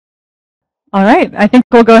All right, I think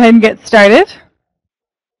we'll go ahead and get started.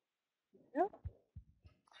 All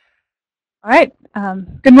right,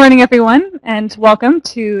 good morning everyone and welcome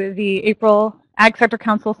to the April Ag Sector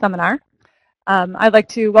Council Seminar. I'd like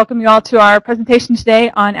to welcome you all to our presentation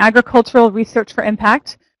today on agricultural research for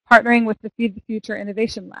impact, partnering with the Feed the Future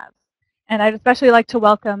Innovation Labs. And I'd especially like to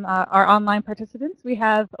welcome our online participants. We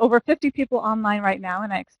have over 50 people online right now,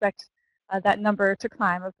 and I expect that number to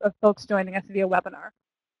climb of folks joining us via webinar.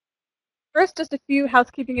 First, just a few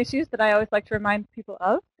housekeeping issues that I always like to remind people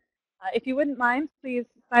of. If you wouldn't mind, please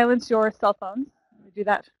silence your cell phones. I'm going to do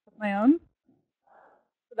that with my own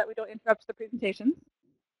so that we don't interrupt the presentations.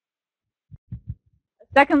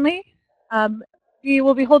 Secondly, we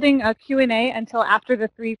will be holding a Q&A until after the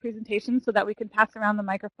 3 presentations so that we can pass around the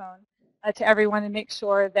microphone to everyone and make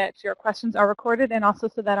sure that your questions are recorded, and also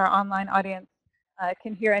so that our online audience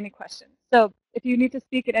can hear any questions. So if you need to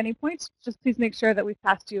speak at any point, just please make sure that we've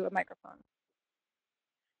passed you a microphone.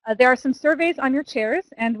 There are some surveys on your chairs,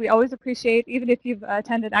 and we always appreciate, even if you've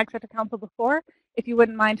attended Ag Sector Council before, if you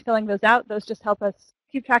wouldn't mind filling those out. Those just help us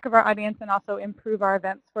keep track of our audience and also improve our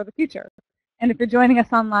events for the future. And if you're joining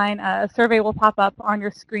us online, a survey will pop up on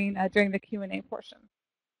your screen during the Q&A portion.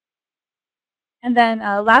 And then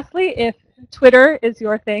lastly, if Twitter is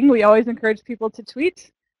your thing, we always encourage people to tweet.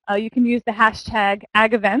 You can use the hashtag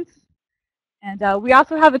 #AgEvents. And we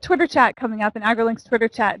also have a Twitter chat coming up, an AgriLinks Twitter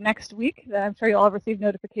chat next week that I'm sure you'll all receive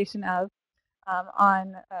notification of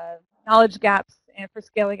on knowledge gaps and for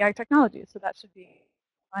scaling ag technology. So that should be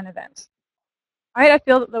a fun event. All right, I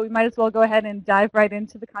feel that we might as well go ahead and dive right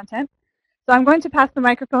into the content. So I'm going to pass the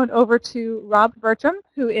microphone over to Rob Bertram,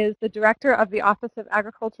 who is the Director of the Office of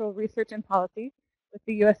Agricultural Research and Policy with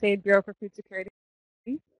the USAID Bureau for Food Security.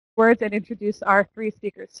 Words and introduce our 3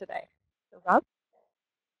 speakers today. So Rob?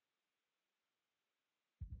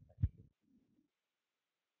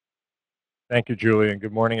 Thank you, Julie, and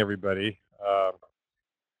good morning, everybody.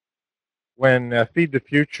 When Feed the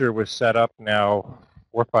Future was set up now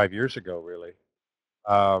 4 or 5 years ago, really,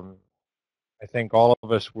 I think all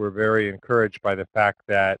of us were very encouraged by the fact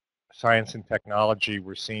that science and technology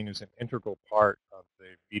were seen as an integral part of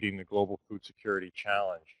meeting the global food security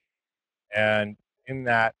challenge. And in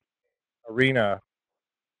that arena,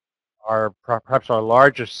 perhaps our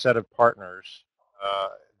largest set of partners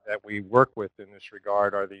that we work with in this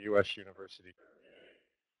regard are the U.S. university community.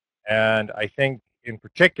 And I think in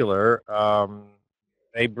particular,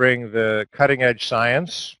 they bring the cutting edge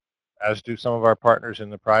science, as do some of our partners in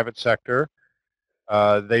the private sector.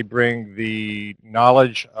 They bring the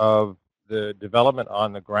knowledge of the development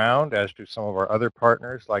on the ground, as do some of our other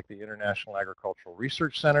partners like the International Agricultural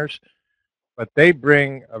Research Centers. But they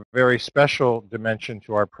bring a very special dimension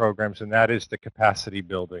to our programs, and that is the capacity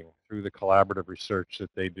building through the collaborative research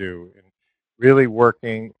that they do, and really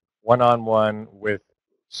working one-on-one with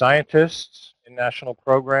scientists in national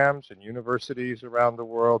programs and universities around the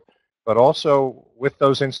world, but also with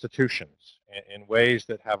those institutions in ways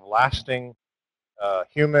that have lasting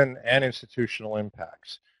human and institutional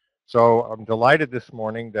impacts. So I'm delighted this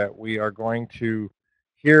morning that we are going to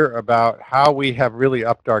hear about how we have really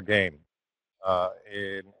upped our game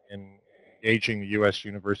in engaging the U.S.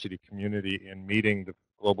 university community in meeting the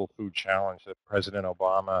global food challenge that President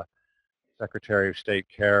Obama, Secretary of State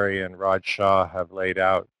Kerry, and Raj Shah have laid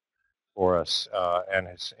out for us and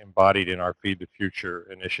has embodied in our Feed the Future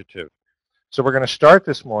initiative. So we're going to start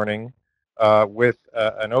this morning with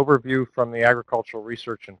an overview from the Agricultural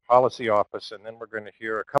Research and Policy Office, and then we're going to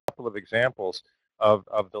hear a couple of examples of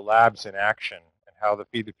the labs in action and how the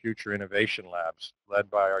Feed the Future Innovation Labs, led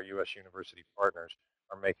by our U.S. university partners,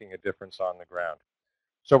 are making a difference on the ground.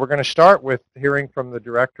 So we're going to start with hearing from the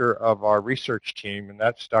director of our research team, and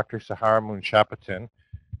that's Dr. Saharamun Chapatin.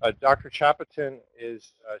 Dr. Chapatin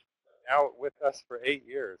is now with us for 8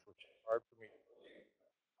 years, which is hard for me to believe.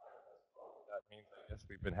 That means, I guess,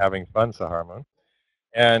 we've been having fun, Saharamun.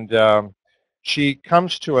 And she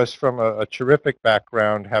comes to us from a terrific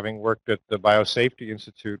background, having worked at the Biosafety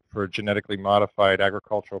Institute for Genetically Modified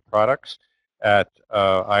Agricultural Products at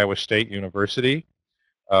Iowa State University,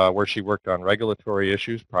 where she worked on regulatory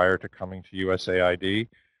issues prior to coming to USAID.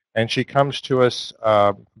 And she comes to us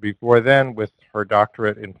before then with her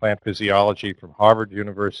doctorate in plant physiology from Harvard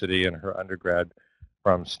University and her undergrad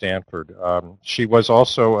from Stanford. She was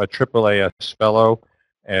also a AAAS fellow,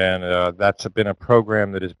 and that's been a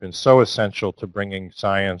program that has been so essential to bringing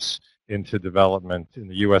science into development in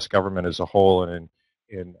the U.S. government as a whole and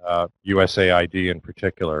in USAID in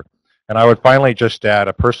particular. And I would finally just add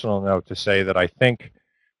a personal note to say that I think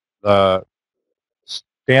the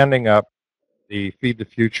standing up the Feed the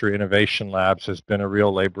Future Innovation Labs has been a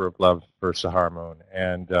real labor of love for Sahar Moon,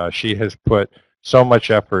 and she has put so much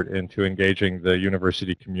effort into engaging the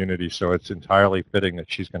university community, so it's entirely fitting that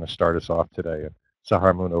she's going to start us off today. And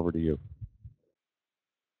Sahar Moon, over to you.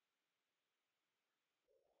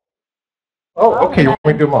 Oh, okay, you want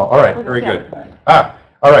me to do them all. All right, very good.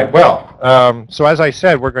 All right, well, so as I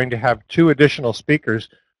said, we're going to have two additional speakers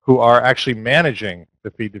who are actually managing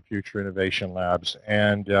the Feed the Future Innovation Labs,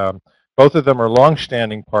 and both of them are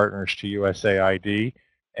long-standing partners to USAID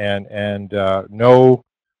and know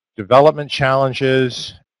development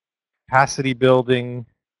challenges, capacity building,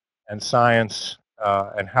 and science,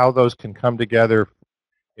 and how those can come together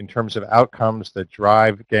in terms of outcomes that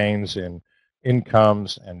drive gains in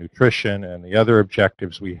incomes and nutrition and the other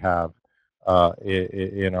objectives we have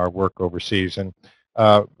in our work overseas. And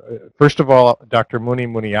first of all, Dr. Muni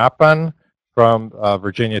Muniappan from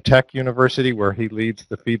Virginia Tech University, where he leads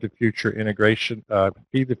the Feed the Future Integrated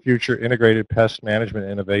Pest Management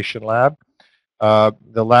Innovation Lab.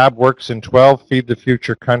 The lab works in 12 Feed the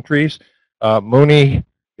Future countries. Muni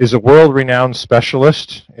is a world-renowned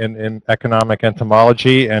specialist in economic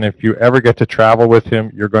entomology, and if you ever get to travel with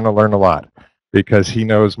him, you're going to learn a lot, because he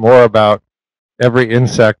knows more about every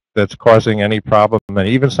insect that's causing any problem, and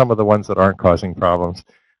even some of the ones that aren't causing problems.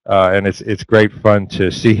 And it's great fun to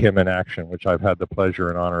see him in action, which I've had the pleasure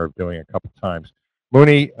and honor of doing a couple times.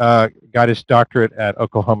 Muni got his doctorate at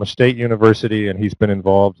Oklahoma State University, and he's been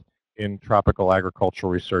involved in tropical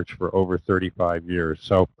agricultural research for over 35 years.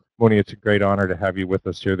 So, Muni, it's a great honor to have you with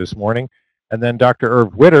us here this morning. And then Dr.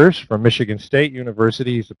 Irv Witters from Michigan State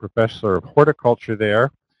University. He's a professor of horticulture there.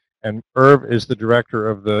 And Irv is the director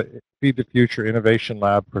of the Feed the Future Innovation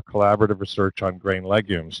Lab for Collaborative Research on Grain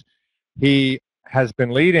Legumes. He has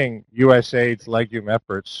been leading USAID's legume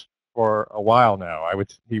efforts for a while now.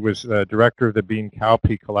 He was director of the Bean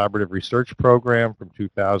Cowpea Collaborative Research Program from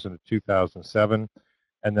 2000 to 2007,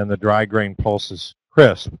 and then the Dry Grain Pulses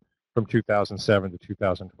CRISP from 2007 to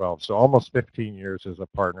 2012. So almost 15 years as a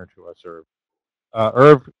partner to us, Irv.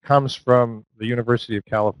 Irv comes from the University of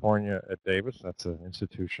California at Davis. That's an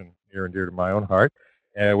institution near and dear to my own heart,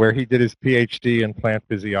 where he did his PhD in plant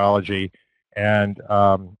physiology. And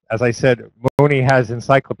as I said, Muni has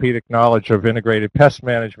encyclopedic knowledge of integrated pest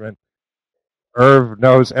management. Irv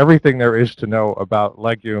knows everything there is to know about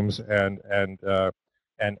legumes and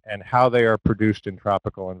how they are produced in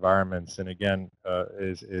tropical environments. And again,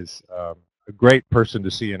 is a great person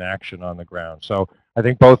to see in action on the ground. So I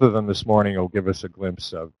think both of them this morning will give us a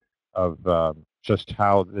glimpse of just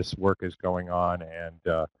how this work is going on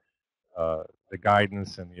and the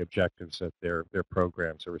guidance and the objectives that their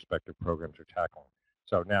programs, their respective programs, are tackling.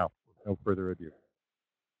 So now, no further ado.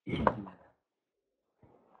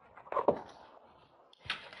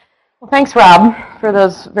 Well, thanks, Rob, for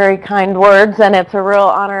those very kind words, and it's a real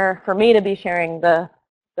honor for me to be sharing the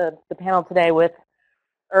panel today with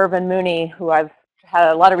Irv and Muni, who I've had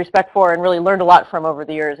a lot of respect for and really learned a lot from over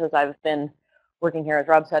the years as I've been working here, as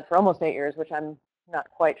Rob said, for almost 8 years, which I'm not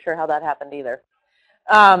quite sure how that happened either.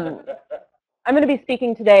 I'm going to be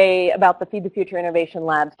speaking today about the Feed the Future Innovation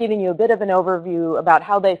Labs, giving you a bit of an overview about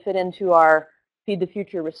how they fit into our Feed the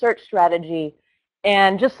Future research strategy,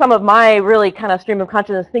 and just some of my really kind of stream of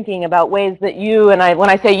consciousness thinking about ways that you, and when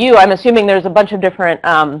I say you, I'm assuming there's a bunch of different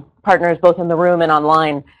partners both in the room and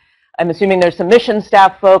online. I'm assuming there's some mission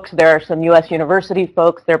staff folks, there are some US university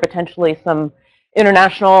folks, there are potentially some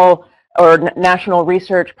international or national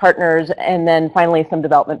research partners, and then finally some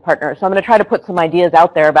development partners. So I'm going to try to put some ideas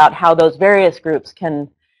out there about how those various groups can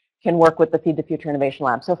work with the Feed the Future Innovation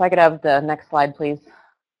Lab. So if I could have the next slide, please.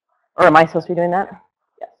 Or am I supposed to be doing that?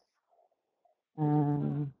 Yes.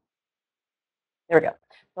 There we go.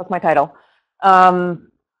 That's my title.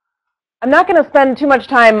 I'm not going to spend too much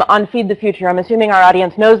time on Feed the Future. I'm assuming our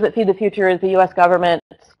audience knows that Feed the Future is the US government's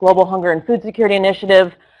global hunger and food security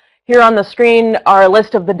initiative. Here on the screen are a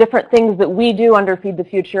list of the different things that we do under Feed the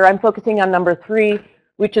Future. I'm focusing on number 3,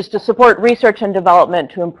 which is to support research and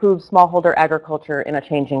development to improve smallholder agriculture in a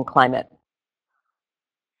changing climate.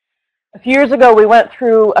 A few years ago, we went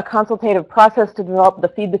through a consultative process to develop the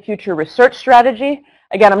Feed the Future research strategy.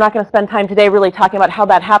 Again, I'm not going to spend time today really talking about how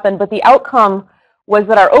that happened, but the outcome was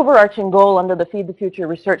that our overarching goal under the Feed the Future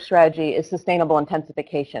research strategy is sustainable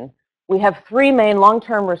intensification. We have 3 main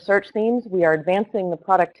long-term research themes. We are advancing the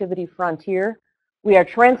productivity frontier, we are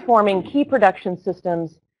transforming key production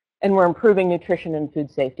systems, and we're improving nutrition and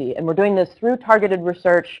food safety. And we're doing this through targeted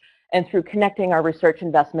research and through connecting our research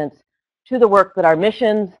investments to the work that our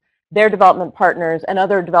missions, their development partners, and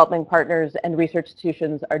other development partners and research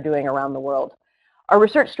institutions are doing around the world. Our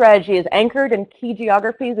research strategy is anchored in key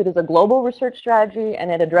geographies. It is a global research strategy, and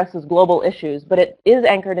it addresses global issues, but it is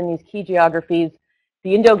anchored in these key geographies: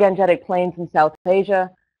 the Indo-Gangetic Plains in South Asia,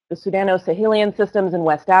 the Sudano-Sahelian systems in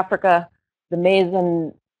West Africa, the maize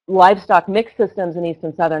and livestock mixed systems in East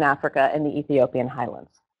and Southern Africa, and the Ethiopian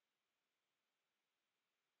highlands.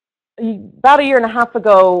 About a year and a half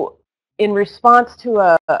ago, in response to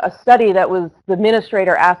a study that was the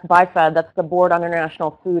administrator asked BIFAD, that's the Board on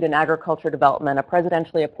International Food and Agriculture Development, a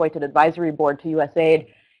presidentially appointed advisory board to USAID,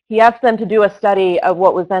 he asked them to do a study of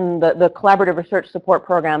what was then the Collaborative Research Support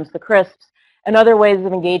Programs, the CRISPs, and other ways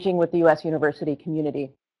of engaging with the U.S. university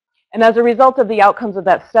community. And as a result of the outcomes of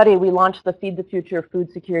that study, we launched the Feed the Future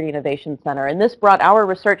Food Security Innovation Center. And this brought our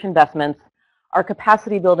research investments, our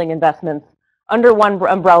capacity building investments, under one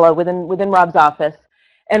umbrella within Rob's office.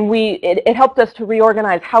 And it helped us to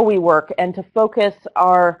reorganize how we work and to focus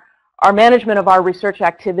our management of our research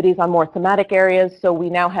activities on more thematic areas. So we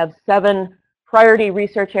now have 7 priority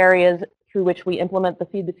research areas through which we implement the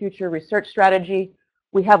Feed the Future research strategy.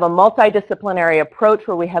 We have a multidisciplinary approach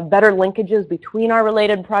where we have better linkages between our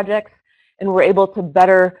related projects, and we're able to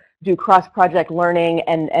better do cross-project learning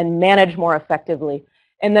and manage more effectively.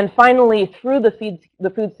 And then finally, through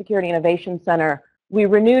the Food Security Innovation Center, we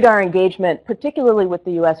renewed our engagement, particularly with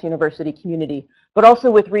the U.S. university community, but also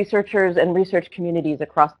with researchers and research communities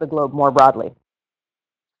across the globe more broadly.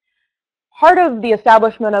 Part of the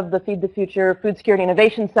establishment of the Feed the Future Food Security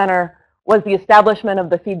Innovation Center was the establishment of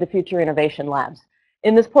the Feed the Future Innovation Labs.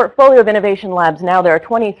 In this portfolio of innovation labs now, there are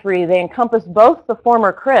 23. They encompass both the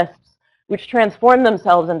former CRISPs, which transformed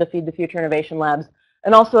themselves into Feed the Future Innovation Labs,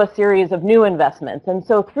 and also a series of new investments. And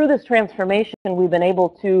so through this transformation, we've been able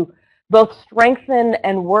to both strengthen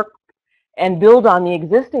and work and build on the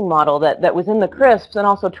existing model that was in the CRISPs, and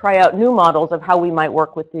also try out new models of how we might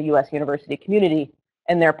work with the U.S. university community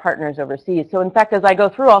and their partners overseas. So in fact, as I go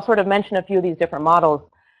through, I'll sort of mention a few of these different models.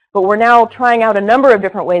 But we're now trying out a number of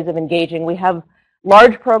different ways of engaging. We have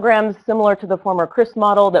large programs similar to the former CRISP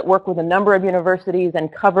model that work with a number of universities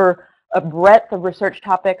and cover a breadth of research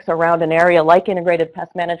topics around an area like integrated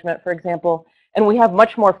pest management, for example. And we have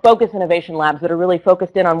much more focused innovation labs that are really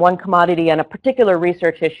focused in on one commodity and a particular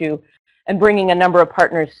research issue, and bringing a number of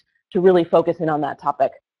partners to really focus in on that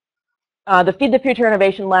topic. The Feed the Future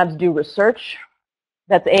Innovation Labs do research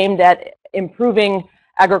that's aimed at improving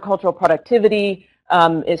agricultural productivity,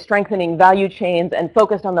 is strengthening value chains, and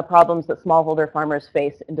focused on the problems that smallholder farmers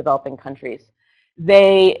face in developing countries.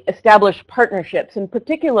 They establish partnerships. In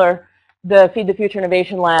particular, the Feed the Future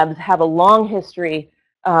Innovation Labs have a long history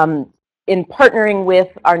in partnering with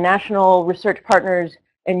our national research partners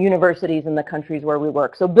and universities in the countries where we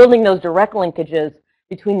work. So building those direct linkages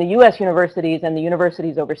between the U.S. universities and the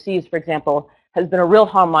universities overseas, for example, has been a real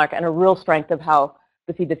hallmark and a real strength of how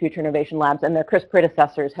the Feed the Future Innovation Labs and their CRISP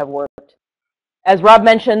predecessors have worked. As Rob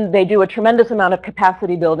mentioned, they do a tremendous amount of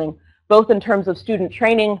capacity building, both in terms of student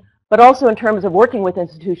training, but also in terms of working with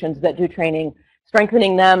institutions that do training,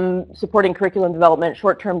 strengthening them, supporting curriculum development,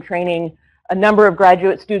 short-term training. A number of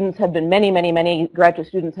graduate students have been, many graduate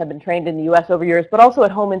students have been trained in the U.S. over years, but also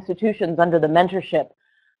at home institutions under the mentorship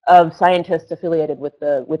of scientists affiliated with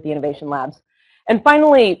the innovation labs. And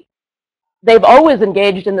finally, they've always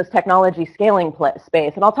engaged in this technology scaling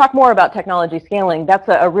space. And I'll talk more about technology scaling. That's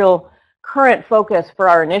a real current focus for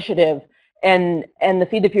our initiative. And the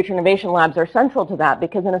Feed the Future Innovation Labs are central to that,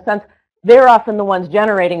 because in a sense, they're often the ones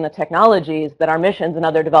generating the technologies that our missions and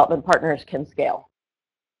other development partners can scale.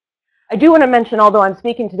 I do want to mention, although I'm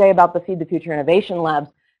speaking today about the Feed the Future Innovation Labs,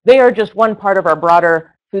 they are just one part of our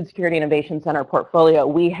broader Food Security Innovation Center portfolio.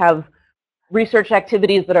 We have research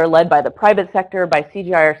activities that are led by the private sector, by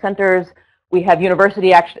CGIAR centers. We have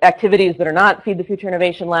university activities that are not Feed the Future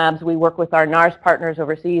Innovation Labs. We work with our NARS partners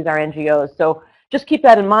overseas, our NGOs. So just keep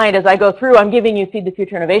that in mind as I go through. I'm giving you Feed the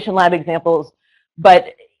Future Innovation Lab examples, but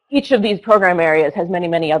each of these program areas has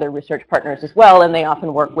many other research partners as well, and they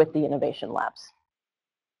often work with the innovation labs.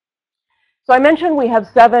 So I mentioned we have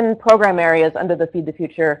 7 program areas under the Feed the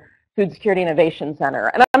Future Food Security Innovation Center.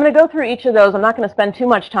 And I'm going to go through each of those. I'm not going to spend too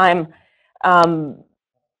much time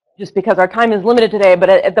just because our time is limited today, but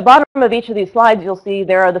at the bottom of each of these slides, you'll see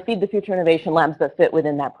there are the Feed the Future Innovation Labs that fit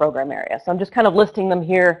within that program area. So I'm just kind of listing them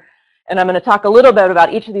here, and I'm going to talk a little bit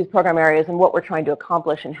about each of these program areas and what we're trying to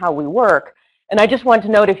accomplish and how we work. And I just want to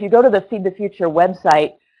note, if you go to the Feed the Future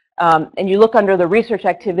website and you look under the research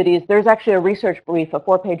activities, there's actually a research brief, a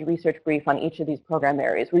 4-page research brief on each of these program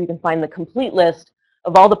areas, where you can find the complete list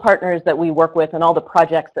of all the partners that we work with and all the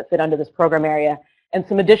projects that fit under this program area, and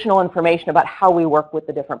some additional information about how we work with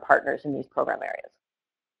the different partners in these program areas.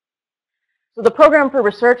 So the Program for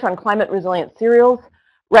Research on Climate Resilient Cereals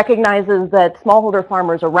recognizes that smallholder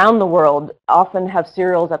farmers around the world often have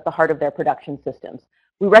cereals at the heart of their production systems.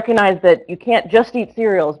 We recognize that you can't just eat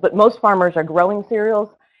cereals, but most farmers are growing cereals,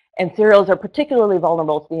 and cereals are particularly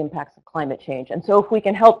vulnerable to the impacts of climate change. And so if we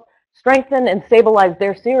can help strengthen and stabilize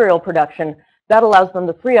their cereal production, that allows them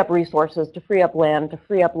to free up resources, to free up land, to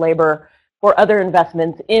free up labor for other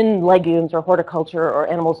investments in legumes or horticulture or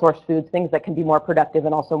animal source foods, things that can be more productive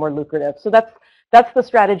and also more lucrative. So that's the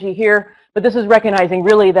strategy here. But this is recognizing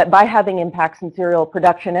really that by having impacts in cereal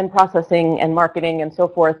production and processing and marketing and so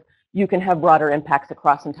forth, you can have broader impacts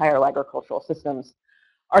across entire agricultural systems.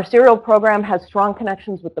 Our cereal program has strong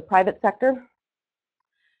connections with the private sector.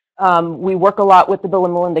 We work a lot with the Bill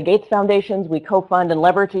and Melinda Gates Foundations. We co-fund and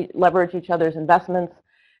leverage each other's investments.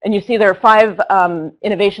 And you see there are 5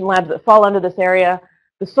 innovation labs that fall under this area.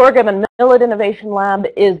 The Sorghum and Millet Innovation Lab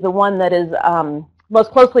is the one that is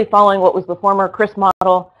most closely following what was the former CRIS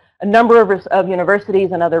model. A number of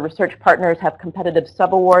universities and other research partners have competitive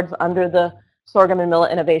sub-awards under the Sorghum and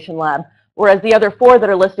Millet Innovation Lab, whereas the other 4 that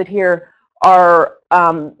are listed here are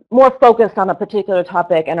more focused on a particular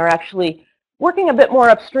topic and are actually working a bit more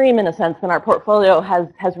upstream in a sense than our portfolio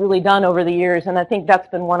has really done over the years. And I think that's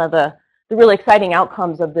been one of the really exciting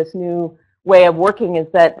outcomes of this new way of working, is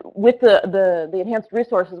that with the enhanced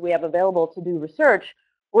resources we have available to do research,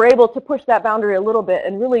 we're able to push that boundary a little bit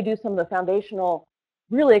and really do some of the foundational,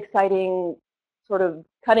 really exciting sort of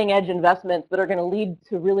cutting edge investments that are going to lead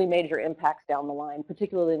to really major impacts down the line,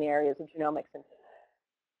 particularly in the areas of genomics and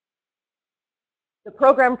the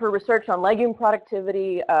program for research on legume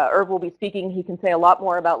productivity. Irv will be speaking. He can say a lot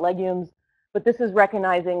more about legumes, but this is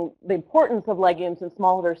recognizing the importance of legumes in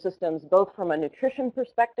smallholder systems, both from a nutrition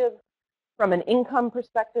perspective, from an income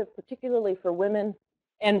perspective, particularly for women,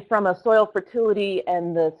 and from a soil fertility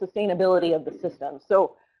and the sustainability of the system.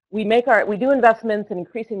 So we do investments in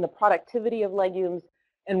increasing the productivity of legumes,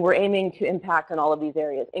 and we're aiming to impact on all of these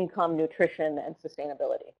areas: income, nutrition, and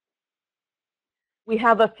sustainability. We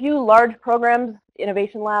have a few large programs,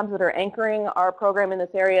 innovation labs, that are anchoring our program in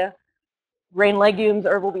this area. Grain legumes,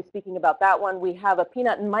 Irv will be speaking about that one. We have a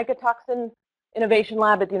peanut and mycotoxin innovation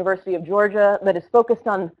lab at the University of Georgia that is focused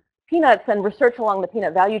on peanuts and research along the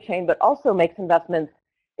peanut value chain, but also makes investments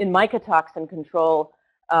in mycotoxin control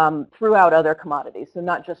throughout other commodities, so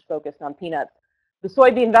not just focused on peanuts. The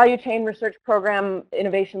soybean value chain research program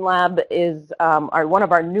innovation lab is one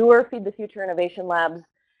of our newer Feed the Future innovation labs.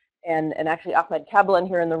 And actually Ahmed Kablan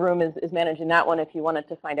here in the room is managing that one. If you wanted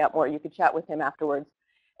to find out more, you could chat with him afterwards.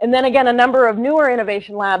 And then again, a number of newer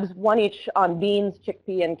innovation labs, one each on beans,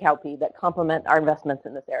 chickpea, and cowpea, that complement our investments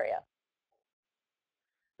in this area.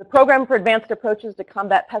 The Program for Advanced Approaches to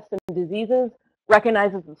Combat Pests and Diseases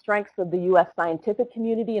recognizes the strengths of the U.S. scientific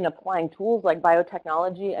community in applying tools like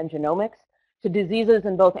biotechnology and genomics to diseases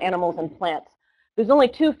in both animals and plants. There's only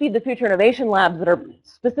 2 Feed the Future innovation labs that are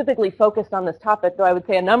specifically focused on this topic, though I would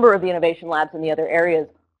say a number of the innovation labs in the other areas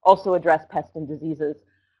also address pests and diseases.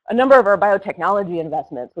 A number of our biotechnology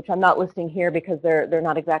investments, which I'm not listing here because they're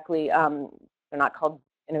not exactly, they're not called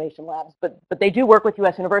innovation labs, but they do work with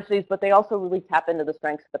U.S. universities, but they also really tap into the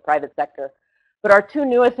strengths of the private sector. But our 2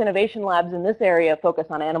 newest innovation labs in this area focus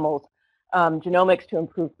on animals: genomics to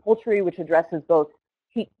improve poultry, which addresses both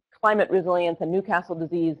heat climate resilience and Newcastle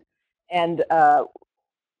disease, and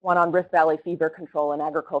one on Rift Valley fever control in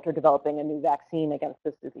agriculture, developing a new vaccine against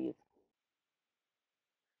this disease.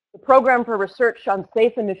 The Program for Research on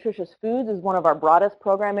Safe and Nutritious Foods is one of our broadest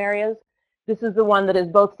program areas. This is the one that is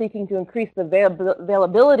both seeking to increase the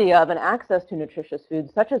availability of and access to nutritious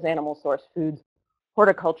foods, such as animal source foods,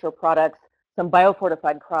 horticultural products, some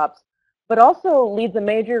biofortified crops, but also leads a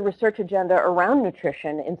major research agenda around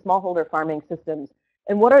nutrition in smallholder farming systems,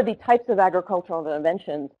 and what are the types of agricultural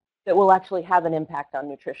interventions that will actually have an impact on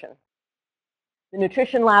nutrition. The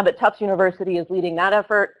Nutrition Lab at Tufts University is leading that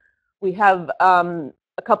effort. We have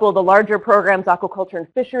a couple of the larger programs, aquaculture and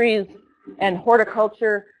fisheries and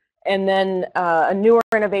horticulture, and then a newer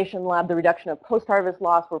innovation lab, the reduction of post-harvest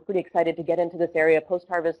loss. We're pretty excited to get into this area.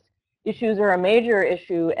 Post-harvest issues are a major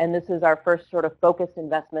issue, and this is our first sort of focused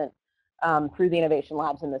investment through the innovation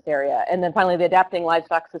labs in this area. And then finally, the Adapting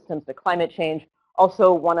Livestock Systems to Climate Change,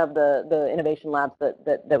 also one of the innovation labs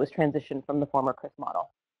that was transitioned from the former CRIS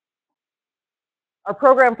model. Our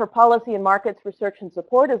Program for Policy and Markets Research and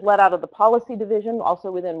Support is led out of the Policy Division,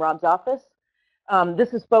 also within Rob's office.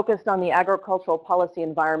 This is focused on the agricultural policy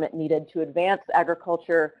environment needed to advance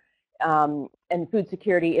agriculture and food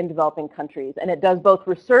security in developing countries. And it does both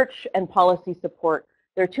research and policy support.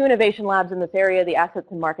 There are 2 innovation labs in this area. The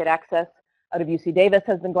Assets and Market Access out of UC Davis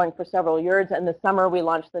has been going for several years, and this summer we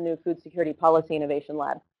launched the new Food Security Policy Innovation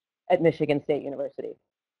Lab at Michigan State University.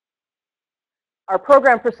 Our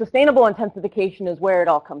program for sustainable intensification is where it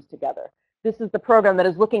all comes together. This is the program that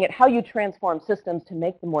is looking at how you transform systems to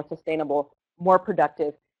make them more sustainable, more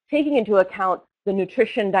productive, taking into account the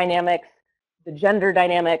nutrition dynamics, the gender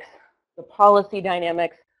dynamics, the policy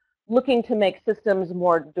dynamics, looking to make systems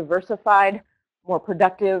more diversified, more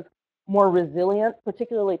productive, more resilient,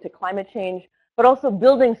 particularly to climate change, but also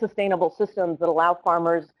building sustainable systems that allow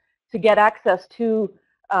farmers to get access to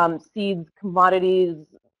seeds, commodities,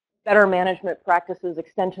 better management practices,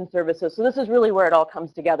 extension services. So this is really where it all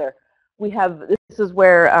comes together. This is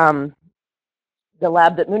where the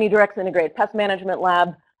lab that Mooney directs, Integrated Pest Management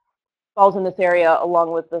Lab, falls in this area,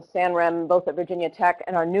 along with the SANREM, both at Virginia Tech,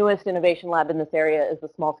 and our newest innovation lab in this area is the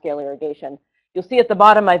small-scale irrigation. You'll see at the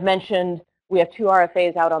bottom I've mentioned we have 2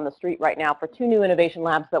 RFAs out on the street right now for 2 new innovation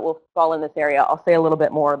labs that will fall in this area. I'll say a little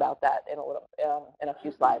bit more about that in a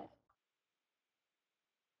few slides.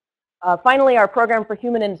 Finally, our program for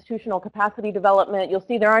human institutional capacity development. You'll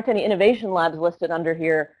see there aren't any innovation labs listed under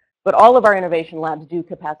here, but all of our innovation labs do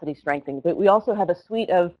capacity strengthening. But we also have a suite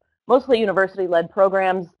of mostly university-led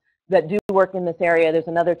programs that do work in this area. There's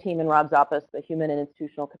another team in Rob's office, the Human and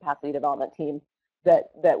Institutional Capacity Development team,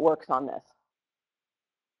 that works on this.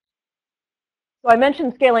 So I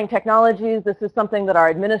mentioned scaling technologies. This is something that our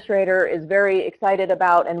administrator is very excited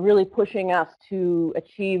about and really pushing us to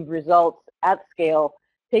achieve results at scale,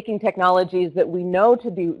 taking technologies that we know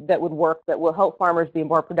that would work, that will help farmers be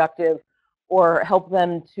more productive or help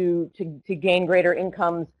them to gain greater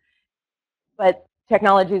incomes, but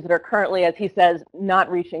technologies that are currently, as he says, not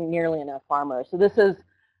reaching nearly enough farmers. So this is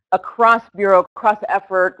a cross-bureau,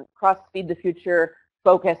 cross-effort, cross-Feed the Future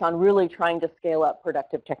focus on really trying to scale up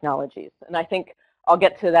productive technologies. And I think I'll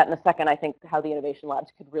get to that in a second. I think how the innovation labs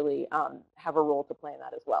could really have a role to play in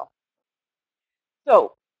that as well.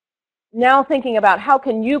 So now thinking about how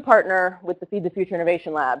can you partner with the Feed the Future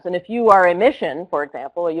Innovation Labs. And if you are a mission, for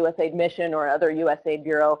example, a USAID mission or another USAID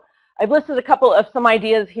bureau, I've listed a couple of some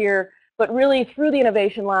ideas here. But really, through the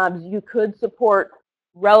innovation labs, you could support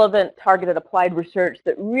relevant, targeted, applied research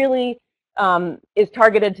that really is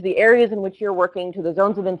targeted to the areas in which you're working, to the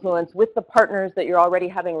zones of influence, with the partners that you're already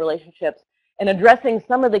having relationships, and addressing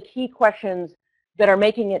some of the key questions that are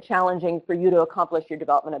making it challenging for you to accomplish your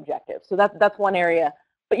development objectives. So that's one area.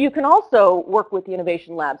 But you can also work with the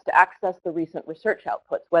innovation labs to access the recent research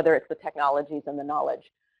outputs, whether it's the technologies and the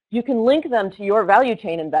knowledge. You can link them to your value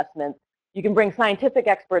chain investments. You can bring scientific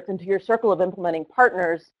experts into your circle of implementing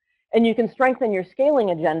partners, and you can strengthen your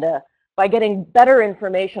scaling agenda by getting better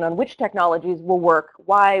information on which technologies will work,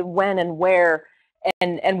 why, when, and where,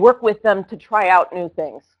 and work with them to try out new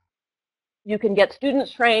things. You can get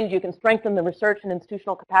students trained. You can strengthen the research and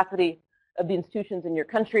institutional capacity of the institutions in your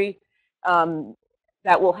country.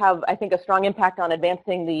 That will have, I think, a strong impact on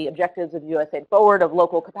advancing the objectives of USAID Forward, of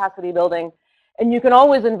local capacity building. And you can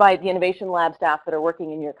always invite the innovation lab staff that are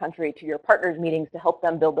working in your country to your partners meetings to help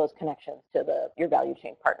them build those connections to your value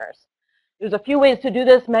chain partners. There's a few ways to do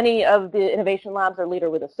this. Many of the innovation labs are leader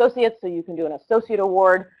with associates, so you can do an associate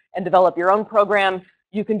award and develop your own program.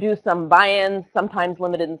 You can do some buy-ins, sometimes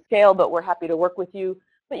limited in scale, but we're happy to work with you.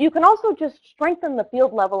 But you can also just strengthen the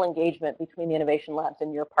field level engagement between the innovation labs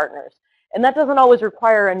and your partners. And that doesn't always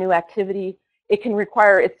require a new activity. It can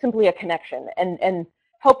require, it's simply a connection and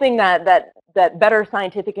helping that better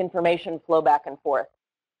scientific information flow back and forth.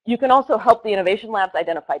 You can also help the innovation labs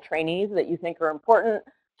identify trainees that you think are important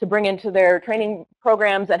to bring into their training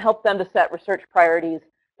programs and help them to set research priorities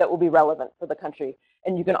that will be relevant for the country.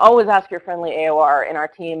 And you can always ask your friendly AOR in our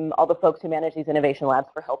team, all the folks who manage these innovation labs,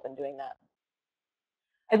 for help in doing that.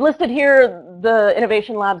 I've listed here the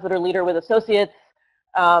innovation labs that are leader with associates.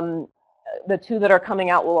 The 2 that are coming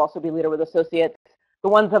out will also be leader with associates. The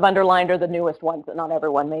ones I've underlined are the newest ones that not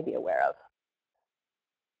everyone may be aware of.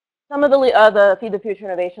 Some of the Feed the Future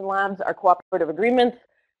Innovation Labs are cooperative agreements.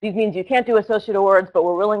 These means you can't do associate awards, but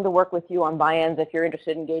we're willing to work with you on buy-ins if you're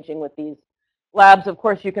interested in engaging with these labs. Of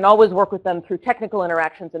course, you can always work with them through technical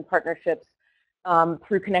interactions and partnerships,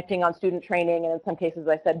 through connecting on student training, and in some cases, as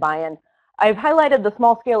I said, buy-in. I've highlighted the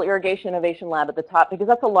small-scale irrigation innovation lab at the top because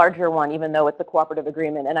that's a larger one, even though it's a cooperative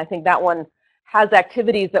agreement. And I think that one has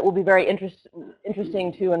activities that will be very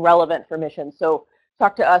interesting to and relevant for missions. So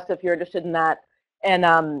talk to us if you're interested in that. And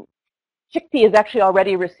Chickpea is actually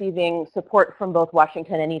already receiving support from both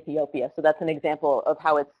Washington and Ethiopia. So that's an example of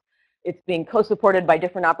how it's being co-supported by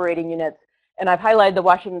different operating units. And I've highlighted the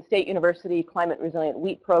Washington State University Climate Resilient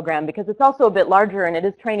Wheat Program because it's also a bit larger and it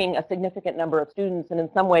is training a significant number of students. And in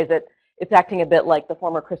some ways, it's acting a bit like the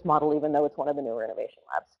former CRIS model, even though it's one of the newer innovation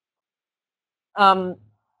labs.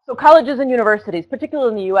 So colleges and universities,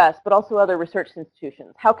 particularly in the US, but also other research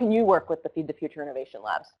institutions, how can you work with the Feed the Future Innovation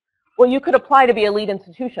Labs? Well, you could apply to be a lead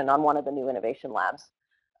institution on one of the new innovation labs.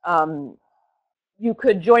 You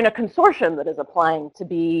could join a consortium that is applying to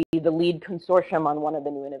be the lead consortium on one of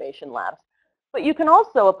the new innovation labs. But you can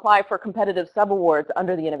also apply for competitive subawards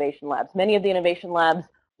under the innovation labs. Many of the innovation labs,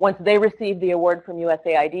 once they receive the award from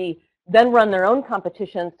USAID, then run their own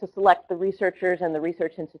competitions to select the researchers and the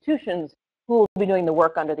research institutions who will be doing the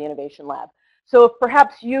work under the innovation lab. So if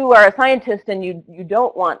perhaps you are a scientist and you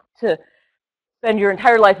don't want to spend your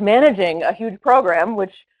entire life managing a huge program,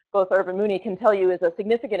 which both Irv and Mooney can tell you is a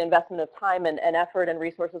significant investment of time and effort and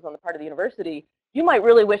resources on the part of the university, you might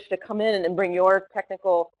really wish to come in and bring your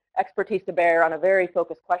technical expertise to bear on a very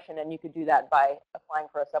focused question, and you could do that by applying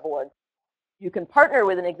for a sub-award. You can partner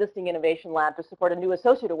with an existing innovation lab to support a new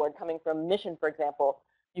associate award coming from Mission, for example.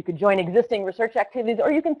 You could join existing research activities,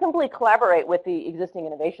 or you can simply collaborate with the existing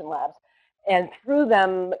innovation labs and through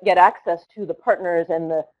them get access to the partners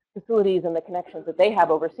and the facilities and the connections that they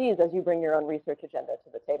have overseas as you bring your own research agenda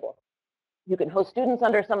to the table. You can host students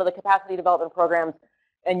under some of the capacity development programs,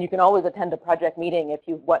 and you can always attend a project meeting if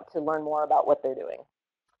you want to learn more about what they're doing.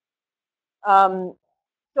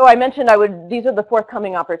 So I mentioned these are the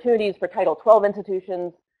forthcoming opportunities for Title 12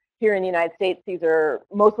 institutions here in the United States. These are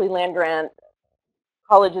mostly land-grant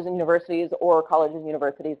colleges and universities or colleges and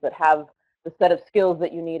universities that have the set of skills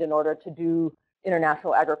that you need in order to do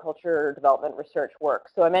international agriculture development research work.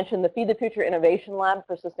 So I mentioned the Feed the Future Innovation Lab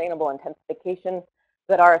for Sustainable Intensification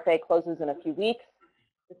that RFA closes in a few weeks.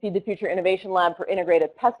 The Feed the Future Innovation Lab for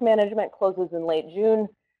Integrated Pest Management closes in late June.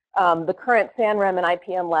 The current SANREM and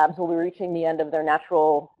IPM labs will be reaching the end of their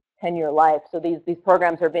natural 10-year life. So these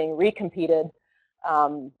programs are being recompeted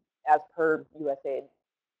as per USAID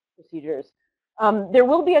procedures. There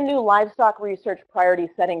will be a new livestock research priority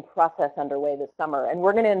setting process underway this summer, and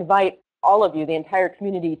we're going to invite all of you, the entire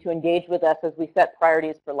community, to engage with us as we set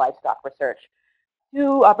priorities for livestock research.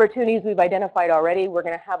 2 opportunities we've identified already. We're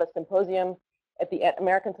going to have a symposium at the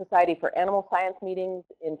American Society for Animal Science meetings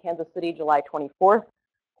in Kansas City, July 24th.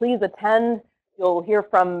 Please attend. You'll hear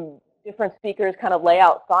from different speakers kind of lay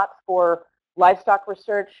out thoughts for livestock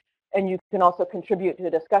research, and you can also contribute to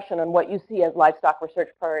a discussion on what you see as livestock research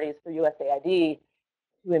priorities for USAID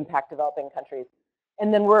to impact developing countries.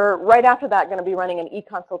 And then we're right after that going to be running an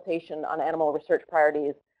e-consultation on animal research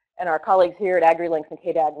priorities, and our colleagues here at AgriLinks and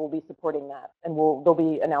KDAG will be supporting that, and there'll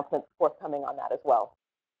be announcements forthcoming on that as well.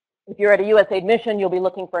 If you're at a USAID mission, you'll be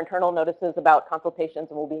looking for internal notices about consultations,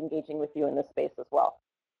 and we'll be engaging with you in this space as well.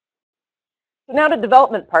 So now to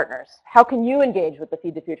development partners. How can you engage with the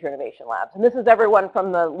Feed the Future Innovation Labs? And this is everyone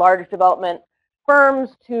from the large development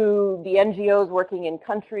firms to the NGOs working in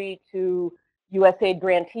country to USAID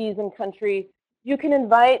grantees in country. You can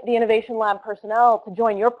invite the Innovation Lab personnel to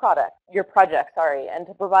join your project, and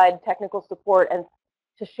to provide technical support and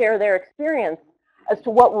to share their experience as to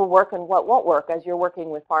what will work and what won't work as you're working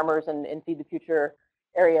with farmers in Feed the Future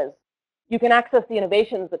areas. You can access the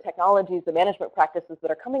innovations, the technologies, the management practices that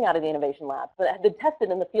are coming out of the Innovation Labs that have been tested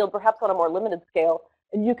in the field, perhaps on a more limited scale,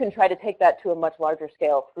 and you can try to take that to a much larger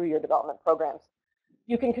scale through your development programs.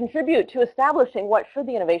 You can contribute to establishing what should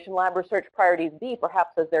the Innovation Lab research priorities be,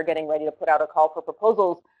 perhaps as they're getting ready to put out a call for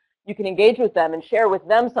proposals. You can engage with them and share with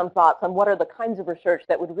them some thoughts on what are the kinds of research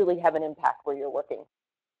that would really have an impact where you're working.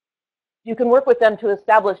 You can work with them to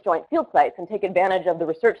establish joint field sites and take advantage of the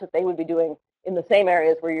research that they would be doing in the same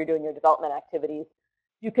areas where you're doing your development activities.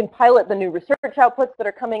 You can pilot the new research outputs that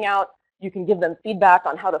are coming out. You can give them feedback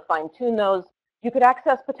on how to fine-tune those. You could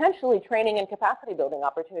access potentially training and capacity building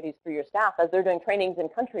opportunities for your staff. As they're doing trainings in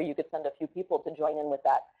country, you could send a few people to join in with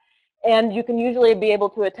that. And you can usually be able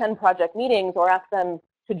to attend project meetings or ask them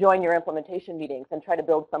to join your implementation meetings and try to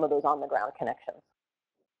build some of those on-the-ground connections.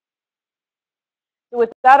 So with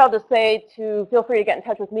that, I'll just say to feel free to get in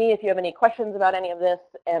touch with me if you have any questions about any of this,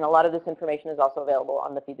 and a lot of this information is also available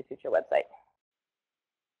on the Feed the Future website.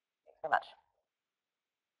 Thanks very much.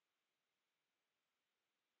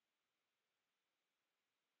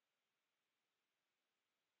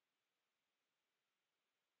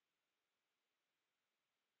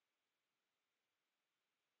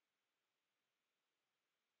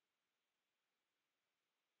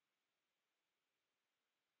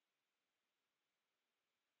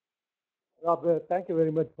 Rob, thank you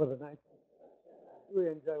very much for the night. I really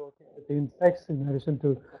enjoy working with the insects in addition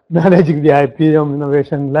to managing the IPM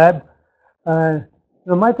Innovation Lab.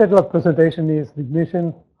 My title of presentation is the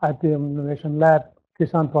Mission IPM Innovation Lab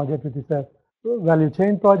Kisan Project, which is a value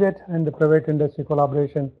chain project and the private industry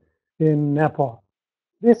collaboration in Nepal.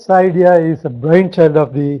 This idea is a brainchild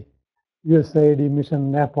of the USAID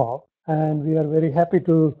Mission Nepal, and we are very happy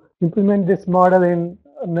to implement this model in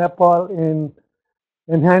Nepal in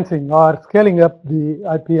enhancing or scaling up the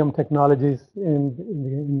IPM technologies in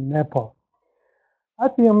Nepal.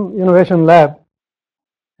 IPM Innovation Lab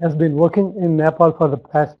has been working in Nepal for the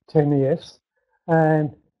past 10 years,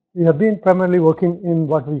 and we have been primarily working in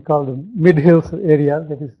what we call the mid-hills area,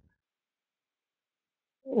 that is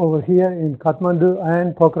over here in Kathmandu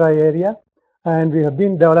and Pokhara area, and we have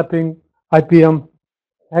been developing IPM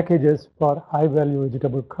packages for high-value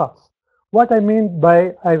vegetable crops. What I mean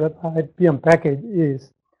by IPM package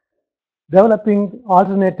is developing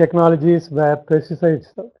alternate technologies where pesticides,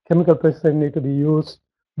 chemical pesticides need to be used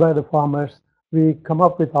by the farmers. We come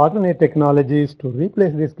up with alternate technologies to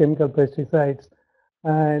replace these chemical pesticides,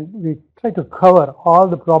 and we try to cover all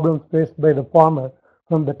the problems faced by the farmer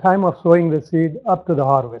from the time of sowing the seed up to the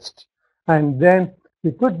harvest. And then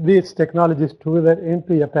we put these technologies together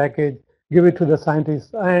into a package, give it to the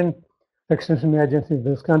scientists and extension agencies in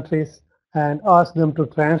those countries, and ask them to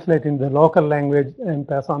translate in the local language and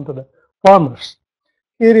pass on to the farmers.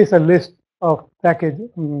 Here is a list of package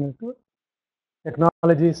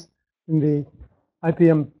technologies in the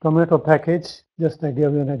IPM tomato package. Just I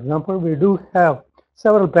gave you an example. We do have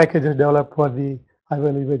several packages developed for the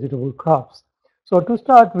high-value vegetable crops. So to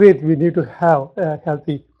start with, we need to have a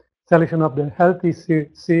healthy selection of the healthy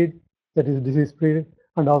seed that is disease-free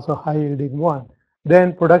and also high-yielding one.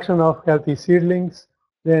 Then production of healthy seedlings.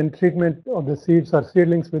 Then treatment of the seeds or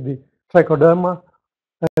seedlings with the trichoderma.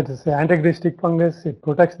 That is an antagonistic fungus. It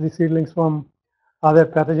protects the seedlings from other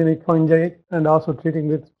pathogenic fungi, and also treating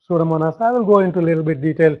with Pseudomonas. I will go into a little bit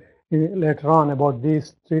detail later on about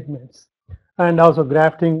these treatments. And also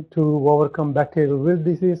grafting to overcome bacterial wilt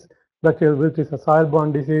disease. Bacterial wilt is a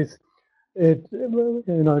soil-borne disease. It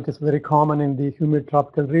is very common in the humid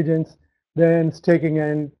tropical regions. Then staking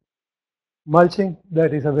and mulching,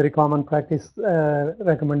 that is a very common practice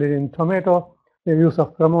recommended in tomato. The use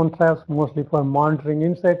of pheromone traps, mostly for monitoring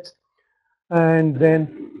insects, and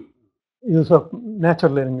then use of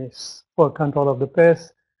natural enemies for control of the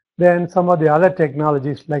pests. Then some of the other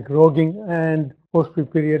technologies like roguing and post-free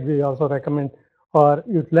period, we also recommend or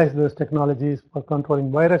utilize those technologies for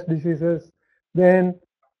controlling virus diseases. Then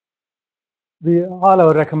all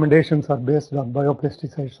our recommendations are based on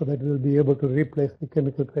biopesticides, so that we will be able to replace the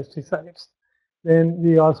chemical pesticides. Then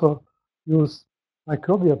we also use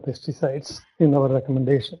microbial pesticides in our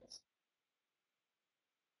recommendations.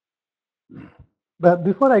 But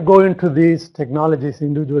before I go into these technologies,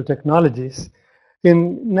 individual technologies,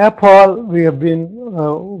 in Nepal, we have been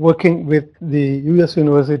working with the US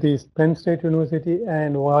universities, Penn State University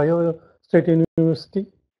and Ohio State University,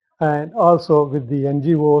 and also with the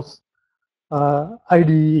NGOs,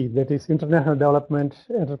 IDE, that is International Development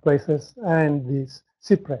Enterprises, and these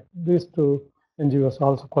CIPRED. These two NGOs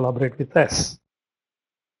also collaborate with us.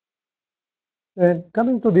 And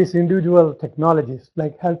coming to these individual technologies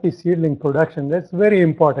like healthy seedling production, that's very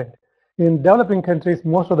important. In developing countries,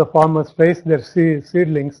 most of the farmers raise their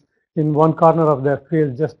seedlings in one corner of their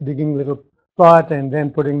field, just digging a little plot and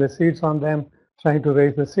then putting the seeds on them, trying to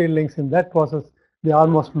raise the seedlings. In that process, they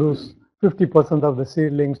almost lose 50% of the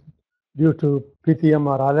seedlings due to PTM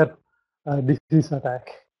or other disease attack.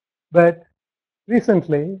 But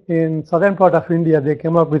recently, in southern part of India, they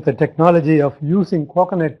came up with the technology of using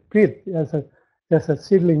coconut pith as a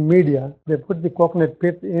seedling media. They put the coconut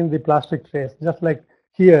pith in the plastic trays, just like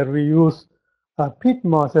here we use peat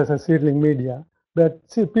moss as a seedling media. But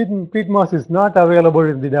see, peat moss is not available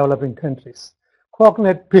in the developing countries.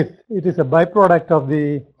 Coconut pith, it is a byproduct of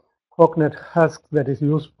the coconut husk that is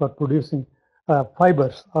used for producing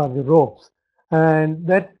fibers or the ropes. And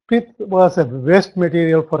that pith was a waste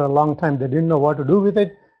material for a long time. They didn't know what to do with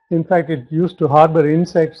it. In fact, it used to harbor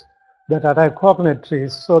insects that attack coconut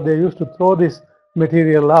trees. So they used to throw this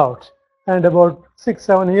material out. And about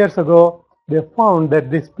 6-7 years ago, they found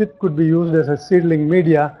that this pith could be used as a seedling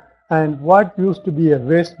media, and what used to be a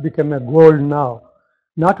waste became a gold now.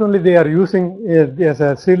 Not only they are using it as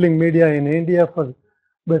a seedling media in India,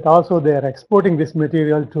 but also they are exporting this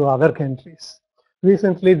material to other countries.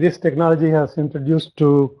 Recently, this technology has introduced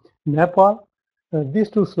to Nepal. These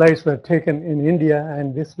two slides were taken in India,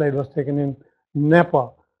 and this slide was taken in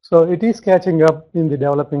Nepal. So it is catching up in the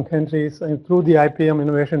developing countries, and through the IPM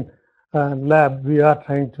Innovation Lab, we are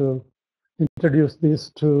trying to introduce this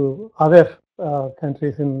to other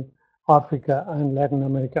countries in Africa and Latin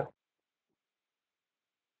America.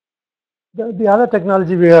 The other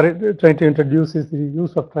technology we are trying to introduce is the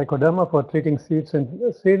use of trichoderma for treating seeds and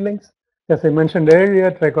seedlings. As I mentioned earlier,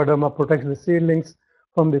 trichoderma protects the seedlings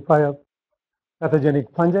from the pathogenic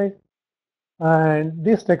fungi. And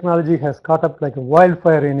this technology has caught up like a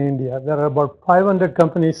wildfire in India. There are about 500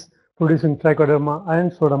 companies producing trichoderma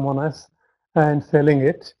and Pseudomonas. and selling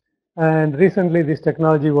it. And recently this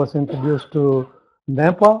technology was introduced to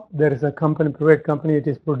Nepal. There is a company, private company, it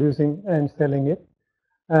is producing and selling it.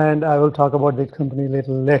 And I will talk about that company a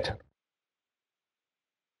little later.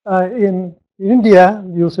 In India,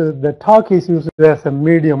 the talc is used as a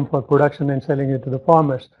medium for production and selling it to the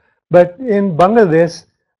farmers. But in Bangladesh,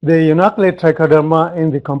 they inoculate trichoderma in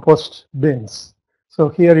the compost bins. So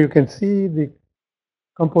here you can see the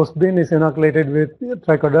compost bin is inoculated with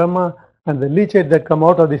trichoderma, and the leachate that come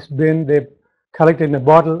out of this bin, they collect in a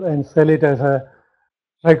bottle and sell it as a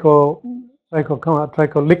tricholiquid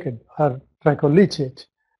or tricholeachate.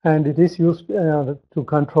 And it is used to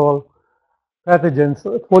control pathogens,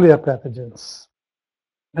 foliar pathogens.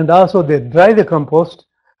 And also they dry the compost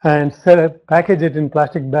and package it in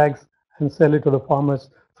plastic bags and sell it to the farmers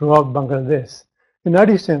throughout Bangladesh. In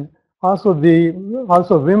addition, also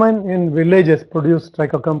women in villages produce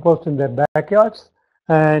trichocompost in their backyards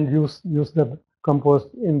and use the compost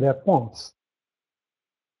in their homes.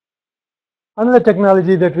 Another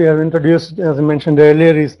technology that we have introduced, as I mentioned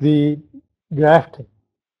earlier, is the grafting.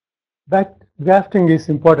 Grafting is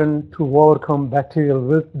important to overcome bacterial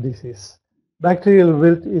wilt disease. Bacterial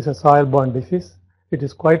wilt is a soil-borne disease. It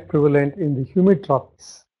is quite prevalent in the humid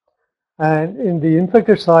tropics. And in the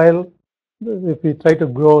infected soil, if we try to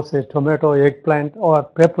grow, say, tomato, eggplant, or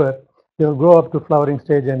pepper, they'll grow up to flowering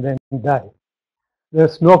stage and then die.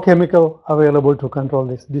 There's no chemical available to control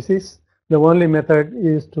this disease. The only method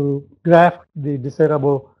is to graft the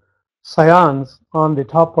desirable scions on the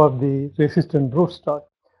top of the resistant rootstock.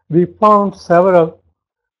 We found several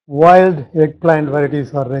wild eggplant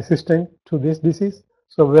varieties are resistant to this disease.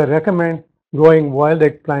 So we recommend growing wild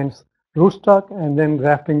eggplants rootstock and then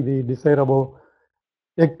grafting the desirable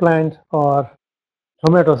eggplant or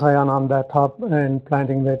tomato scion on that top and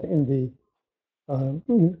planting that in the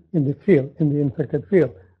field, in the infected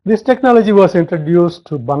field. This technology was introduced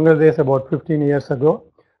to Bangladesh about 15 years ago.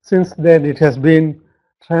 Since then, it has been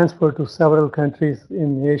transferred to several countries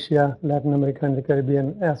in Asia, Latin America, and the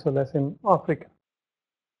Caribbean, as well as in Africa.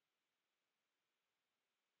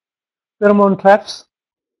 Pheromone traps.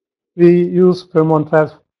 We use pheromone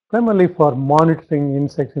traps primarily for monitoring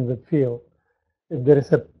insects in the field. If there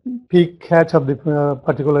is a peak catch of the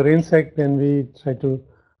particular insect, then we try to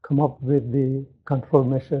come up with the control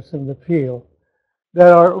measures in the field.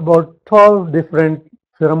 There are about 12 different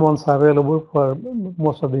pheromones available for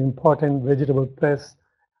most of the important vegetable pests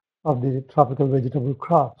of the tropical vegetable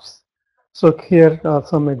crops. So here are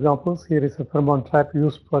some examples. Here is a pheromone trap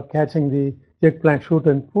used for catching the eggplant shoot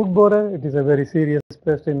and food borer. It is a very serious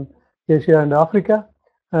pest in Asia and Africa.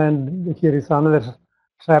 And here is another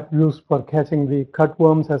trap used for catching the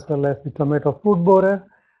cutworms as well as the tomato food borer.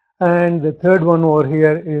 And the third one over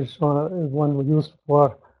here is one used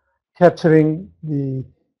for capturing the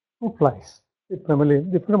fruit flies. The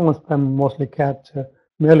pheromones mostly capture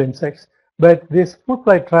male insects. But this fruit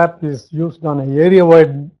fly trap is used on an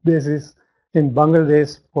area-wide basis in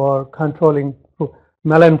Bangladesh for controlling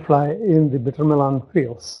melon fly in the bitter melon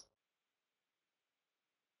fields.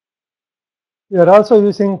 We are also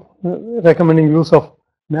recommending use of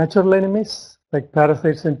natural enemies like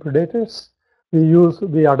parasites and predators.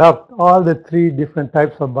 We adopt all the three different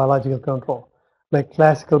types of biological control, like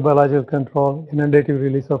classical biological control, inundative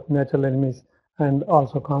release of natural enemies, and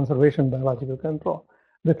also conservation biological control.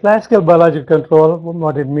 The classical biological control,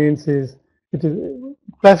 what it means is,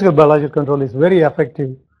 classical biological control is very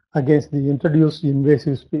effective against the introduced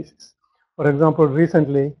invasive species. For example,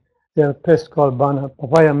 recently, a pest called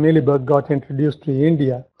papaya mealybug got introduced to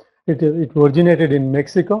India. It originated in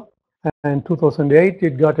Mexico, and in 2008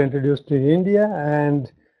 it got introduced to India,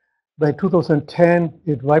 and by 2010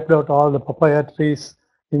 it wiped out all the papaya trees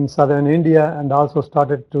in southern India and also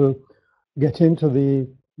started to get into the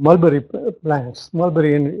mulberry plants.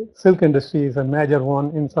 Mulberry and silk industry is a major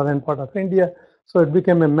one in southern part of India, so it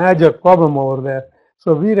became a major problem over there.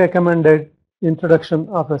 So we recommended introduction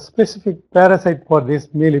of a specific parasite for this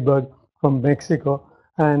mealybug from Mexico,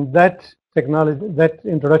 and that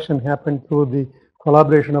introduction happened through the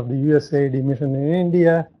collaboration of the USAID Mission in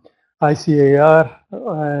India, ICAR,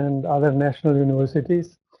 and other national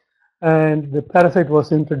universities. And the parasite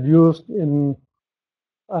was introduced in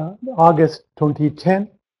August 2010.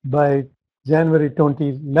 By January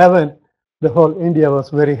 2011, the whole India was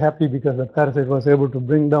very happy because the parasite was able to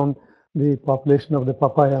bring down the population of the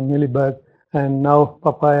papaya mealybug, and now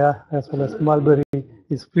papaya as well as mulberry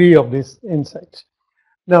is free of this insect.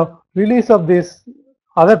 Now, release of these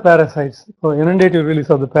other parasites, so inundative release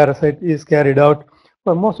of the parasite is carried out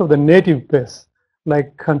for most of the native pests,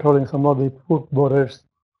 like controlling some of the fruit borers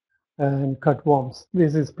and cutworms.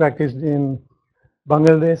 This is practiced in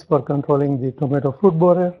Bangladesh for controlling the tomato fruit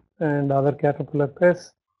borer and other caterpillar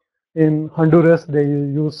pests. In Honduras, they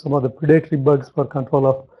use some of the predatory bugs for control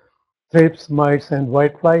of thrips, mites, and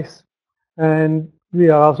whiteflies. And we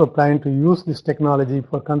are also planning to use this technology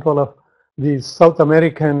for control of the South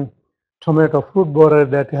American tomato fruit borer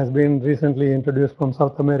that has been recently introduced from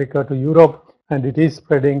South America to Europe, and it is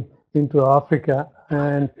spreading into Africa.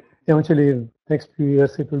 And eventually, in the next few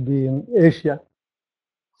years, it will be in Asia.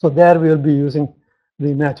 So there we will be using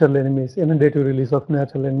the natural enemies, inundative release of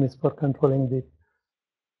natural enemies for controlling the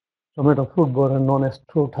tomato fruit borer known as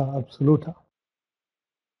Trota absoluta.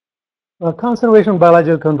 Conservation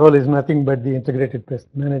biological control is nothing but the integrated pest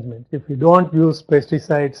management. If we don't use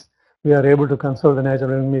pesticides, we are able to conserve the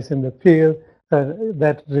natural enemies in the field.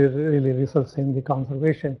 That really results in the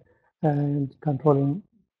conservation and controlling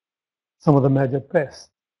some of the major pests.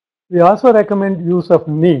 We also recommend use of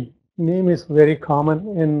neem. Neem is very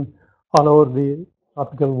common in all over the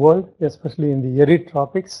tropical world, especially in the arid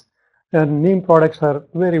tropics. And neem products are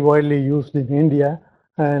very widely used in India,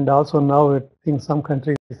 and also now in some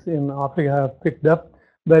countries in Africa have picked up.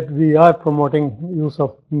 But we are promoting use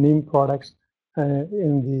of neem products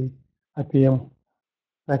in the IPM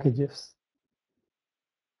packages.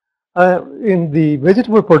 In the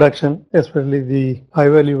vegetable production, especially the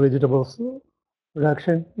high-value vegetables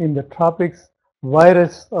production in the tropics,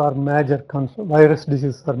 virus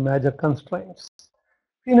diseases are major constraints.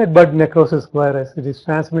 Peanut bud necrosis virus, it is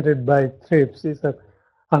transmitted by thrips, is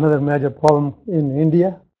another major problem in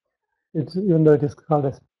India. Even though it is called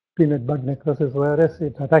as peanut bud necrosis virus,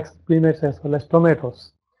 it attacks peanuts as well as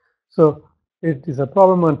tomatoes. So it is a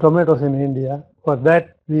problem on tomatoes in India. For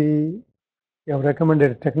that, we have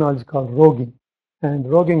recommended a technology called roguing. And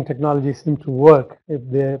roguing technology seems to work if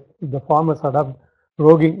the farmers adopt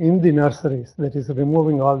roguing in the nurseries, that is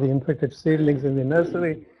removing all the infected seedlings in the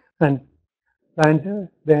nursery and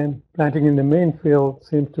then planting in the main field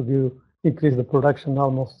seems to increase the production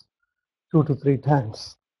almost 2 to 3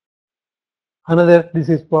 times. Another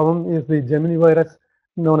disease problem is the Gemini virus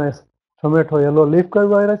known as tomato yellow leaf curl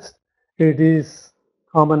virus. It is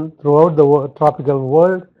common throughout the tropical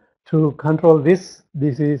world. To control this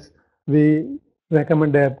disease, we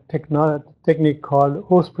recommend a technique called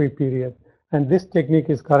host-free period. And this technique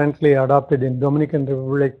is currently adopted in Dominican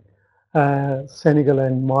Republic, Senegal,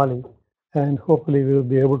 and Mali. And hopefully we will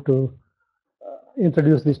be able to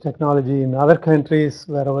introduce this technology in other countries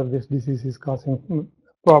wherever this disease is causing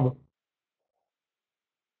problem.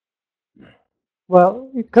 Well,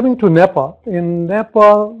 coming to Nepal, in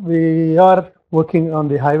Nepal we are working on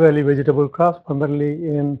the high-value vegetable crops, primarily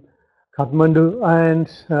in Kathmandu and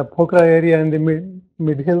Pokhara area and the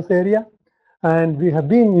mid-hills area. And we have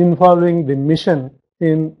been involving the mission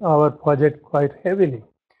in our project quite heavily.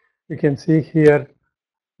 You can see here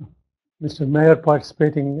Mr. Mayor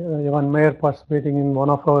participating, Evan Mayor participating in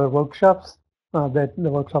one of our workshops. That the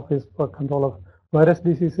workshop is for control of virus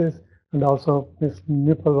diseases, and also Ms.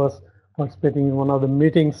 Nipal was participating in one of the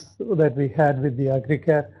meetings that we had with the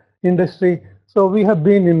agricare industry. So we have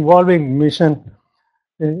been involving mission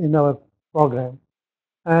in our program.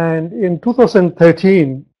 And in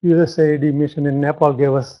 2013, USAID mission in Nepal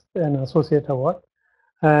gave us an associate award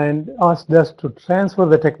and asked us to transfer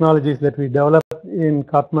the technologies that we developed in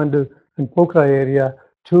Kathmandu and Pokhara area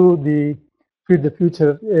to the Feed the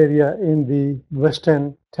Future area in the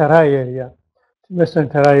Western Terai area. Western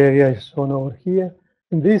Terai area is shown over here.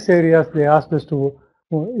 In these areas, they asked us to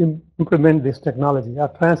implement this technology or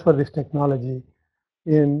transfer this technology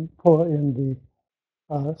in the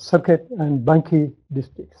Circuit and Banki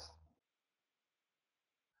districts.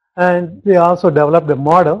 And we also developed a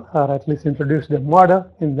model, or at least introduced a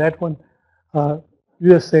model. In that one,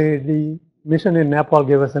 USAID mission in Nepal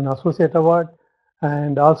gave us an associate award,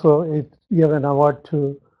 and also it gave an award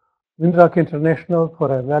to Windrock International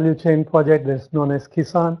for a value chain project that's known as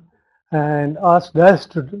Kisan, and asked us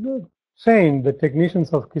to train the technicians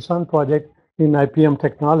of Kisan project in IPM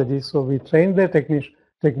technologies. So we trained the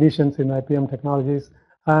technicians in IPM technologies,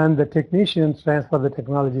 and the technicians transfer the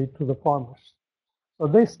technology to the farmers. So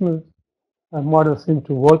this model seems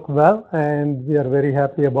to work well, and we are very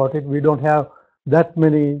happy about it. We don't have that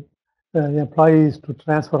many employees to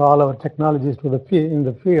transfer all our technologies to in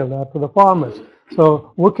the field or to the farmers.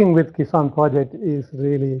 So working with Kisan project is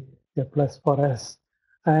really a plus for us.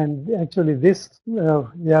 And actually this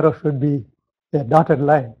arrow should be a dotted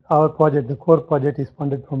line. Our project, the core project, is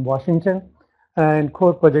funded from Washington, and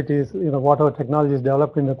core project is, whatever technology is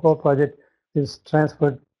developed in the core project is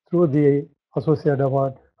transferred through the associate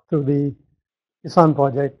award through the Kisan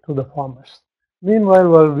project to the farmers. Meanwhile,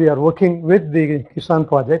 while we are working with the Kisan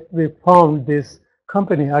project, we found this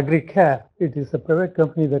company, AgriCare. It is a private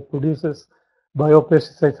company that produces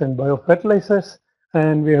biopesticides and biofertilizers,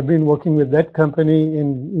 and we have been working with that company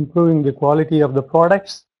in improving the quality of the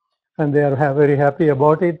products, and they are very happy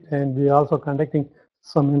about it. And we are also conducting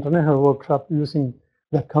some international workshop using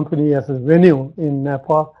that company as a venue in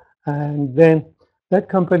Nepal, and then that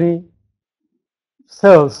company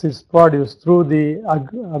sells its produce through the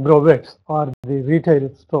agrovets or the retail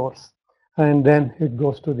stores, and then it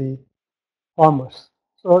goes to the farmers.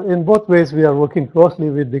 So in both ways, we are working closely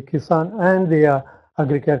with the Kisan and the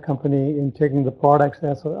AgriCare company in taking the products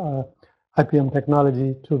as IPM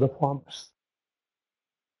technology to the farmers.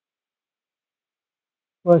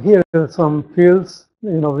 Well, here are some fields.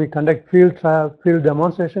 We conduct field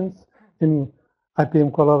demonstrations in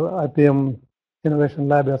IPM Innovation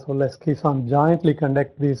Lab as well as Kisan jointly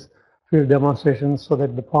conduct these field demonstrations so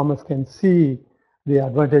that the farmers can see the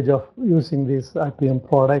advantage of using these IPM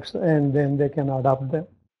products, and then they can adopt them.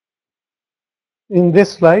 In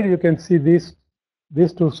this slide, you can see these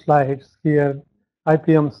two slides here.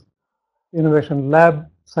 IPM's Innovation Lab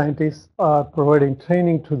scientists are providing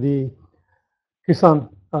training to the Kisan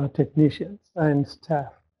technicians and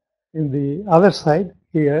staff. In the other side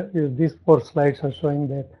here, these 4 slides are showing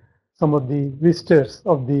that some of the visitors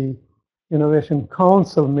of the Innovation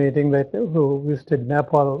Council meeting who visited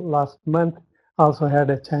Nepal last month also had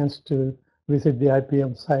a chance to visit the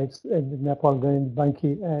IPM sites in Nepal, going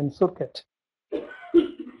Banki and Surkhet.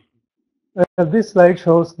 This slide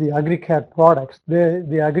shows the AgriCare products. The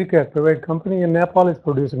AgriCare private company in Nepal is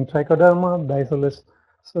producing trichoderma, Bacillus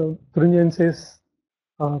thuringiensis,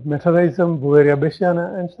 Metarrhizum, Beauveria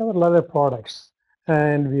bassiana, and several other products.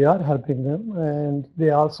 And we are helping them. And we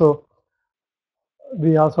also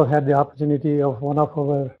had the opportunity of one of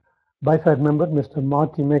our BIFAD members, Mr.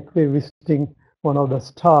 Marty McVeigh, visiting one of the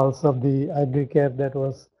stalls of the AgriCare that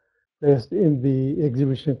was placed in the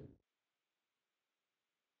exhibition.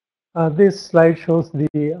 This slide shows the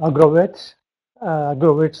agrovets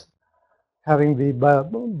having the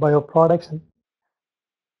bioproducts.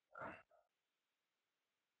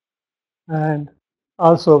 And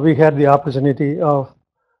also we had the opportunity of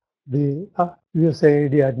the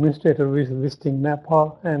USAID administrator visiting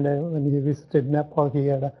Nepal, and when he visited Nepal, he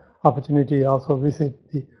had an opportunity to also visit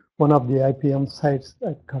one of the IPM sites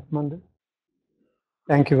at Kathmandu.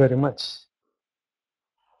 Thank you very much.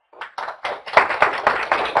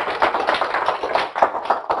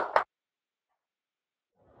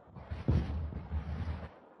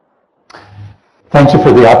 Thank you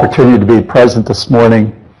for the opportunity to be present this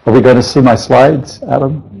morning. Are we going to see my slides,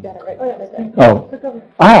 Adam? You got it right.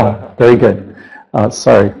 Oh, very good.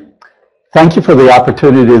 Sorry. Thank you for the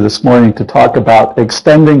opportunity this morning to talk about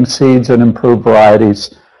extending seeds and improved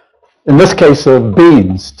varieties, in this case of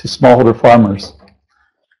beans, to smallholder farmers.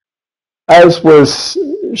 As was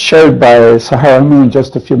shared by Sahara Moon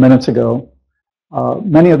just a few minutes ago,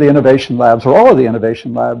 many of the innovation labs, or all of the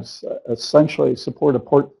innovation labs, essentially support a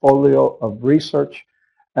portfolio of research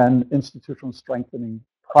and institutional strengthening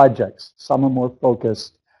projects. Some are more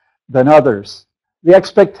focused than others. The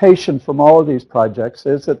expectation from all of these projects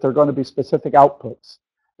is that they're going to be specific outputs.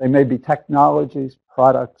 They may be technologies,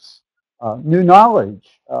 products, new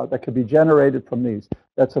knowledge that could be generated from these.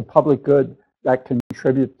 That's a public good that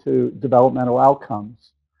contribute to developmental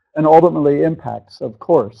outcomes and ultimately impacts, of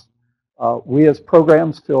course. We as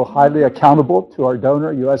programs feel highly accountable to our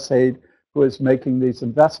donor, USAID, who is making these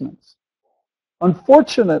investments.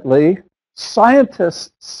 Unfortunately,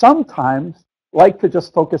 scientists sometimes like to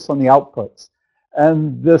just focus on the outputs.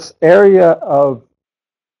 And this area of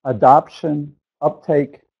adoption,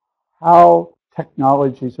 uptake, how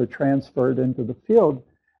technologies are transferred into the field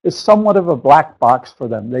is somewhat of a black box for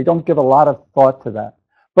them. They don't give a lot of thought to that.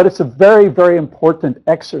 But it's a very, very important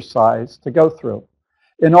exercise to go through.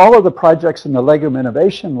 In all of the projects in the Legume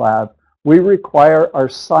Innovation Lab, we require our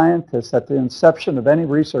scientists at the inception of any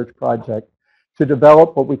research project to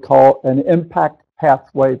develop what we call an impact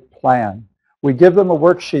pathway plan. We give them a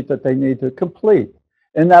worksheet that they need to complete.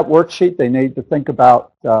 In that worksheet, they need to think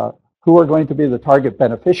about who are going to be the target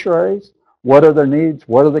beneficiaries, what are their needs,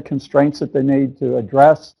 what are the constraints that they need to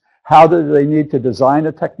address, how do they need to design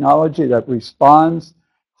a technology that responds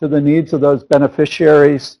to the needs of those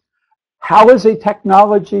beneficiaries. How is a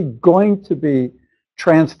technology going to be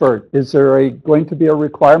transferred? Is there going to be a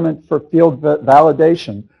requirement for field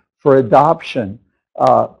validation, for adoption,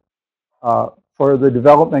 for the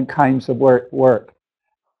development kinds of work?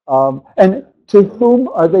 And to whom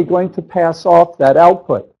are they going to pass off that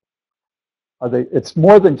output? It's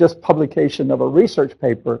more than just publication of a research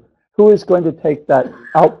paper. Who is going to take that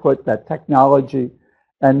output, that technology,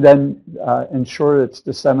 and then ensure its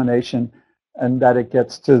dissemination and that it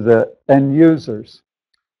gets to the end users.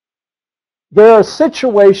 There are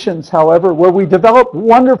situations, however, where we develop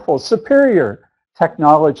wonderful, superior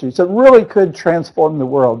technologies that really could transform the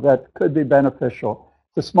world, that could be beneficial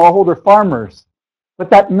to smallholder farmers. But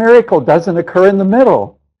that miracle doesn't occur in the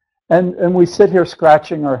middle. And we sit here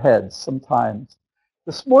scratching our heads sometimes.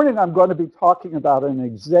 This morning I'm going to be talking about an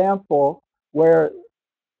example where,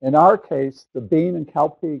 in our case, the bean and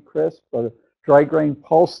cowpea crisp, or dry grain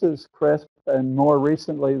pulses crisp, and more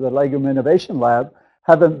recently the Legume Innovation Lab,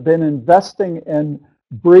 have been investing in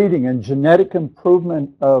breeding and genetic improvement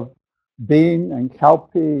of bean and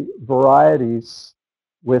cowpea varieties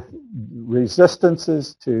with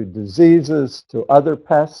resistances to diseases, to other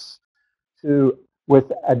pests,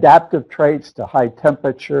 with adaptive traits to high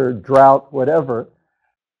temperature, drought, whatever.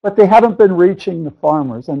 But they haven't been reaching the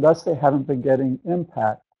farmers, and thus they haven't been getting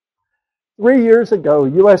impact. 3 years ago,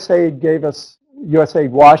 USAID gave us, USAID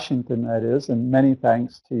Washington that is, and many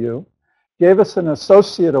thanks to you, gave us an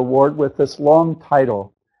associate award with this long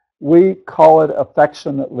title. We call it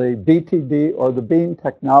affectionately BTD, or the Bean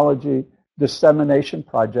Technology Dissemination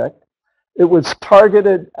Project. It was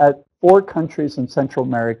targeted at 4 countries in Central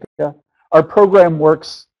America. Our program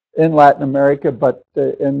works in Latin America, but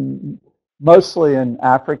mostly in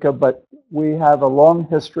Africa, but we have a long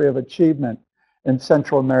history of achievement in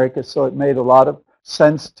Central America, so it made a lot of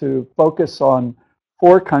sense to focus on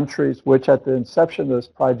 4 countries, which at the inception of this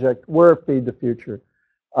project were Feed the Future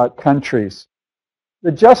countries.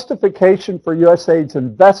 The justification for USAID's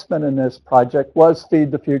investment in this project was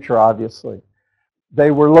Feed the Future, obviously. They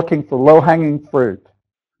were looking for low-hanging fruit.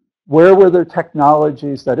 Where were there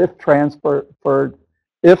technologies that, if transferred,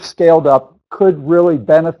 if scaled up, could really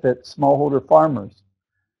benefit smallholder farmers?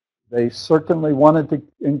 They certainly wanted to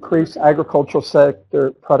increase agricultural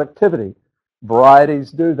sector productivity.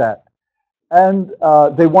 Varieties do that. And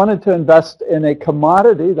they wanted to invest in a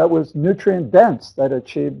commodity that was nutrient dense, that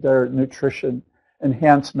achieved their nutrition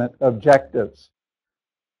enhancement objectives.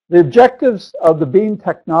 The objectives of the Bean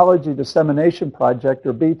Technology Dissemination Project,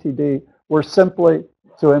 or BTD, were simply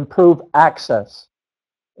to improve access.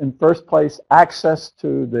 In first place, access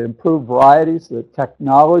to the improved varieties, the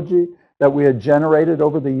technology that we had generated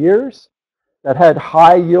over the years that had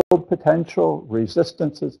high yield potential,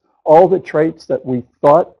 resistances, all the traits that we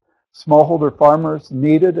thought smallholder farmers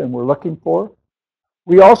needed and were looking for.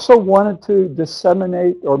 We also wanted to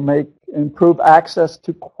disseminate or improve access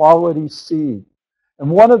to quality seed. And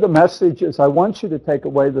one of the messages I want you to take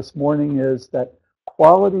away this morning is that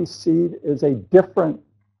quality seed is a different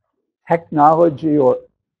technology or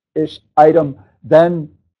item than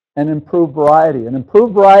an improved variety. An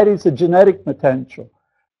improved variety is a genetic potential.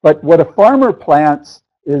 But what a farmer plants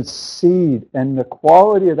is seed, and the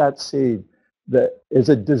quality of that seed. Is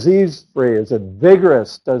it disease-free? Is it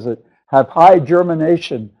vigorous? Does it have high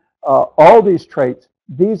germination? All these traits,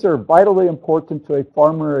 these are vitally important to a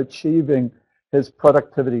farmer achieving his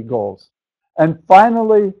productivity goals. And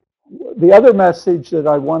finally, the other message that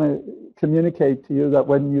I want to communicate to you, that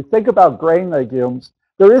when you think about grain legumes,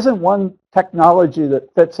 there isn't one technology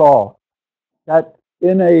that fits all. That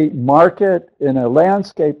in a market, in a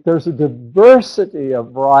landscape, there's a diversity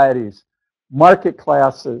of varieties, market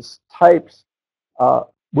classes, types,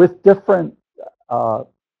 with different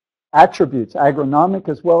attributes, agronomic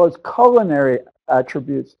as well as culinary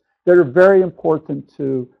attributes, that are very important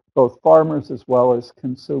to both farmers as well as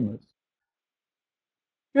consumers.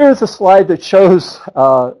 Here's a slide that shows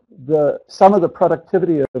some of the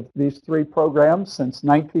productivity of these 3 programs since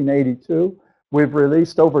 1982. We've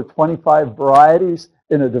released over 25 varieties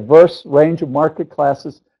in a diverse range of market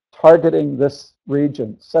classes targeting this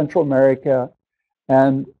region, Central America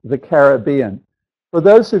and the Caribbean. For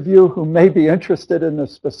those of you who may be interested in the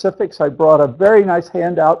specifics, I brought a very nice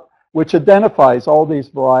handout which identifies all these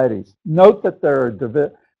varieties. Note that there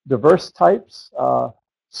are diverse types,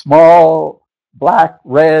 small, black,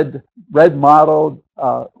 red mottled,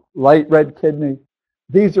 light red kidney.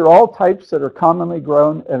 These are all types that are commonly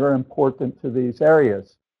grown and are important to these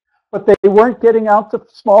areas. But they weren't getting out to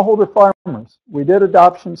smallholder farmers. We did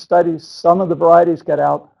adoption studies. Some of the varieties get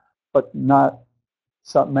out, but not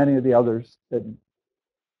many of the others didn't.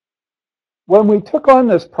 When we took on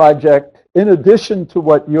this project, in addition to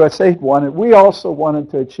what USAID wanted, we also wanted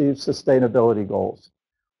to achieve sustainability goals.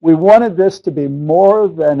 We wanted this to be more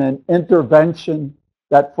than an intervention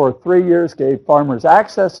that for 3 years gave farmers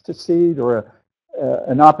access to seed or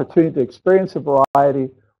an opportunity to experience a variety.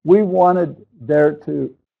 We wanted there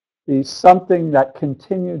to be something that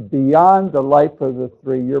continued beyond the life of the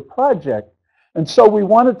 3-year project. And so we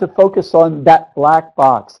wanted to focus on that black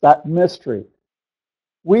box, that mystery.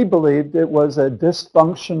 We believed it was a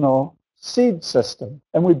dysfunctional seed system.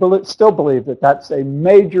 And we still believe that that's a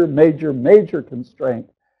major, major, major constraint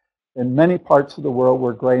in many parts of the world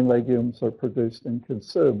where grain legumes are produced and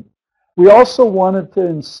consumed. We also wanted to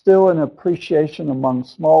instill an appreciation among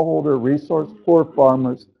smallholder resource-poor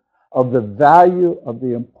farmers of the value of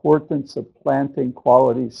the importance of planting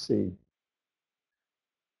quality seed.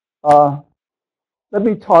 Let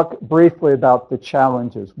me talk briefly about the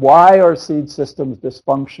challenges. Why are seed systems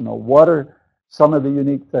dysfunctional? What are some of the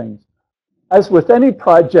unique things? As with any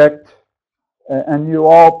project, and you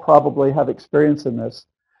all probably have experience in this,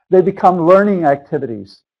 they become learning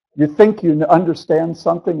activities. You think you understand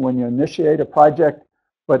something when you initiate a project,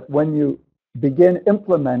 but when you begin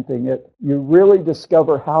implementing it, you really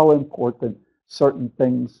discover how important certain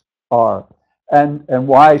things are and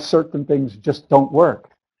why certain things just don't work.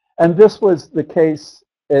 And this was the case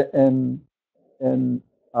in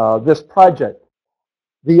this project.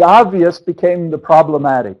 The obvious became the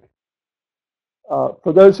problematic.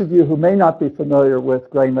 For those of you who may not be familiar with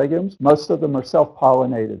grain legumes, most of them are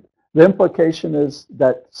self-pollinated. The implication is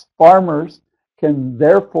that farmers can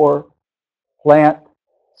therefore plant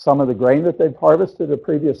some of the grain that they've harvested the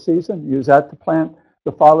previous season, use that to plant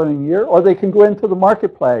the following year, or they can go into the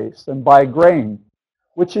marketplace and buy grain,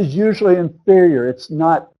 which is usually inferior. It's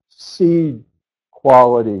not seed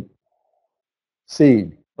quality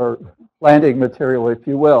seed or planting material, if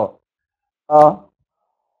you will.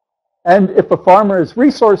 And if a farmer is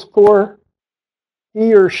resource poor,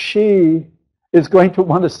 he or she is going to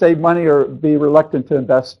want to save money or be reluctant to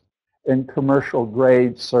invest in commercial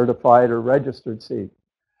grade certified or registered seed.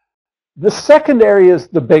 The second area is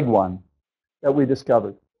the big one that we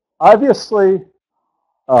discovered. Obviously,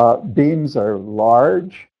 beans are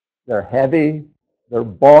large, they're heavy, they're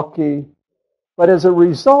bulky, but as a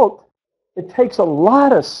result, it takes a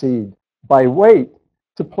lot of seed by weight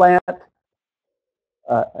to plant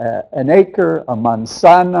an acre, a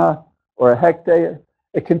manzana, or a hectare.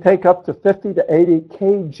 It can take up to 50 to 80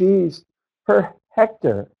 kgs per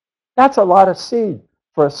hectare. That's a lot of seed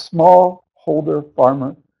for a smallholder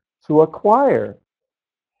farmer to acquire.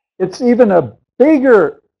 It's even a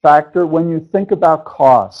bigger factor when you think about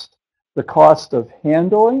cost. The cost of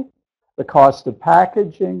handling, the cost of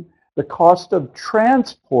packaging, the cost of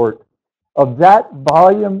transport of that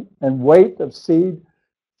volume and weight of seed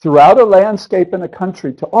throughout a landscape in a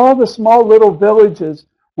country to all the small little villages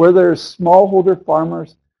where there's smallholder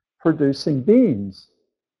farmers producing beans.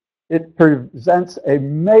 It presents a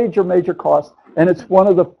major, major cost, and it's one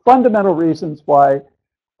of the fundamental reasons why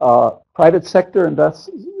private sector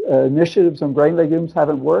initiatives on grain legumes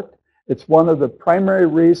haven't worked. It's one of the primary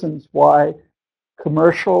reasons why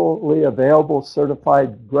commercially available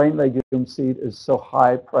certified grain legume seed is so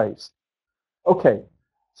high priced. Okay,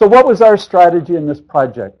 so what was our strategy in this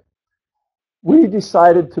project? We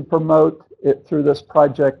decided to promote it through this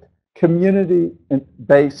project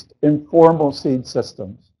community-based informal seed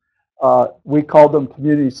systems. We call them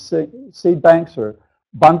community seed banks or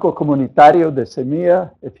Banco Comunitario de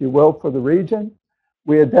Semilla, if you will, for the region.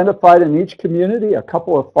 We identified in each community a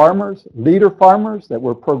couple of farmers, leader farmers that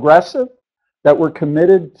were progressive, that were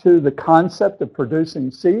committed to the concept of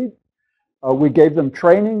producing seed. We gave them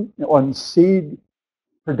training on seed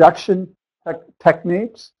production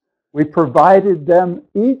techniques. We provided them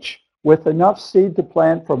each with enough seed to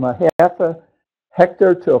plant from a half a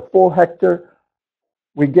hectare to a full hectare.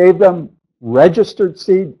 We gave them registered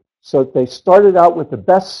seed so that they started out with the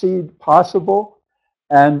best seed possible,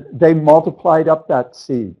 and they multiplied up that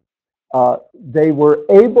seed. They were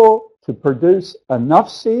able to produce enough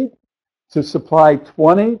seed to supply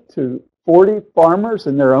 20 to 40 farmers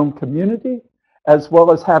in their own community, as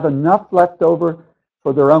well as have enough left over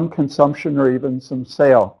for their own consumption or even some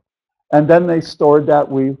sale. And then they stored that.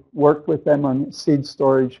 We worked with them on seed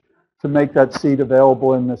storage to make that seed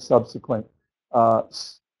available in the subsequent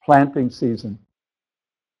planting season.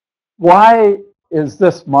 Why is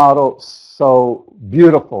this model so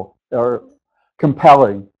beautiful or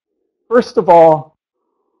compelling? First of all,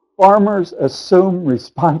 farmers assume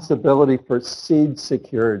responsibility for seed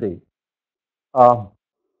security.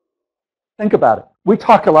 Think about it. We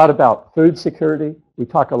talk a lot about food security. We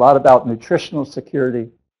talk a lot about nutritional security.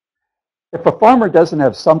 If a farmer doesn't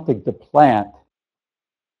have something to plant,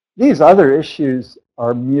 these other issues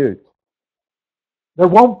are mute. There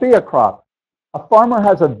won't be a crop. A farmer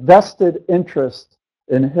has a vested interest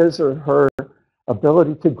in his or her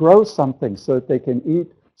ability to grow something so that they can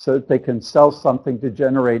eat, so that they can sell something to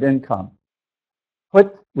generate income.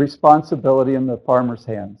 Put responsibility in the farmer's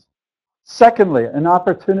hands. Secondly, an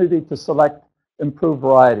opportunity to select improved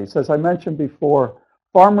varieties. As I mentioned before,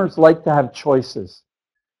 farmers like to have choices.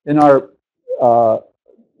 In our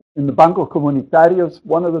In the Banco Comunitarios,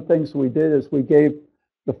 one of the things we did is we gave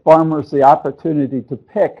the farmers the opportunity to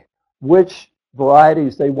pick which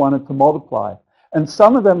varieties they wanted to multiply. And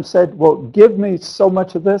some of them said, well, give me so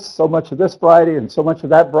much of this variety, and so much of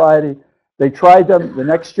that variety. They tried them. The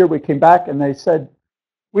next year we came back and they said,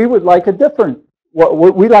 we would like a different,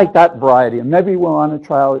 we like that variety, and maybe we want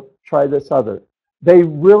to try this other. They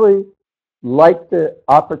really like the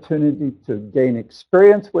opportunity to gain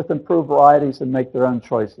experience with improved varieties and make their own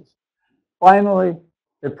choices. Finally,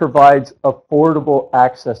 it provides affordable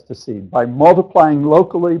access to seed. By multiplying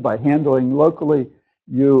locally, by handling locally,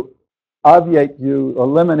 you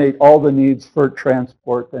eliminate all the needs for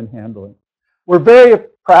transport and handling. We're very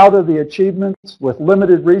proud of the achievements. With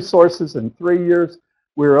limited resources in 3 years,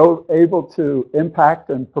 we were able to impact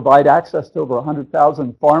and provide access to over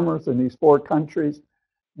 100,000 farmers in these 4 countries.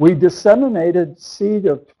 We disseminated seed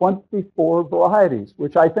of 24 varieties,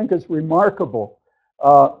 which I think is remarkable.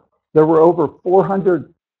 There were over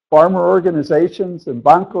 400 farmer organizations and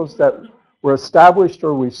bancos that were established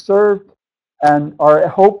or we served, and our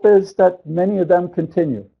hope is that many of them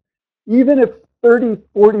continue. Even if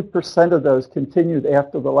 30–40% of those continued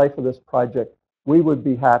after the life of this project, we would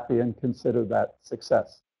be happy and consider that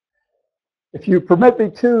success. If you permit me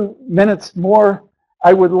 2 minutes more,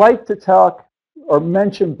 I would like to talk or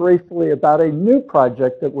mention briefly about a new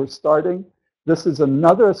project that we're starting. This is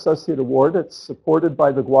another associate award. It's supported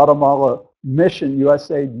by the Guatemala mission,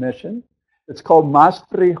 USAID mission. It's called Más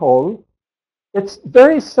Frijol. It's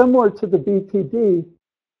very similar to the BTD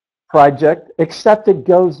project, except it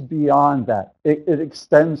goes beyond that. It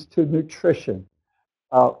extends to nutrition.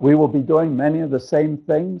 We will be doing many of the same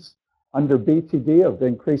things under BTD of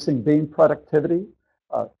increasing bean productivity,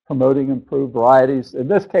 promoting improved varieties. In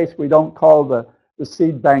this case, we don't call the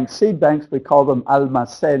seed banks, we call them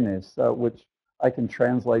almacenes, which I can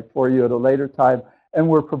translate for you at a later time. And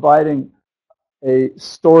we're providing a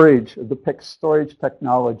storage, the PIC storage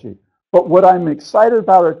technology. But what I'm excited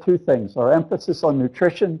about are 2 things. Our emphasis on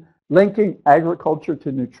nutrition, linking agriculture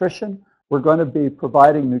to nutrition. We're going to be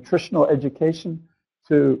providing nutritional education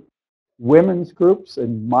to women's groups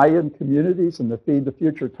in Mayan communities in the Feed the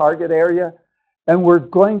Future target area. And we're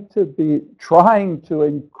going to be trying to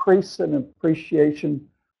increase an appreciation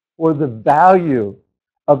for the value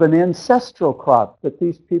of an ancestral crop that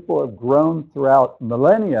these people have grown throughout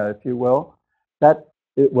millennia, if you will, that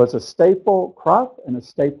it was a staple crop and a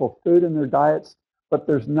staple food in their diets, but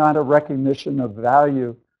there's not a recognition of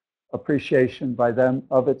value appreciation by them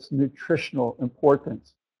of its nutritional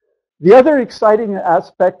importance. The other exciting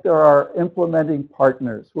aspect are our implementing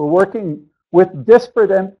partners. We're working with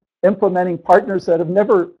disparate implementing partners that have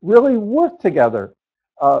never really worked together.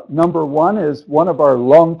 Number 1 is one of our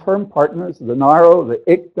long-term partners, the NARO, the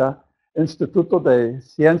ICTA, Instituto de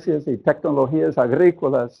Ciencias y Tecnologías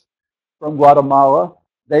Agrícolas from Guatemala.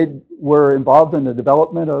 They were involved in the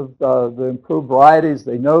development of the improved varieties.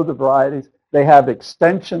 They know the varieties. They have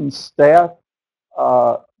extension staff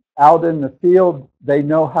out in the field. They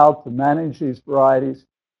know how to manage these varieties.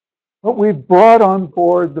 But we've brought on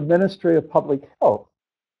board the Ministry of Public Health.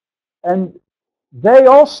 And they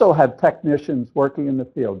also have technicians working in the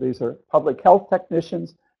field. These are public health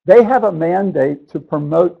technicians. They have a mandate to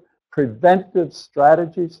promote preventive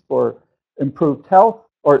strategies for improved health,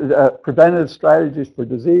 or preventative strategies for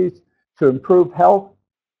disease to improve health.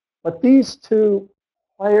 But these 2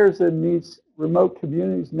 players in these remote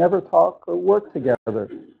communities never talk or work together.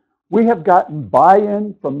 We have gotten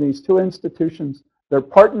buy-in from these 2 institutions. They're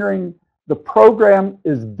partnering. The program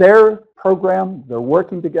is their program. They're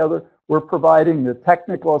working together. We're providing the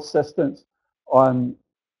technical assistance on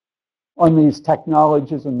these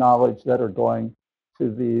technologies and knowledge that are going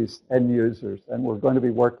to these end users. And we're going to be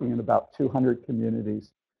working in about 200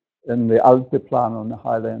 communities in the Altiplano, in the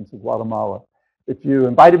highlands of Guatemala. If you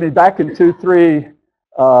invited me back in 2–3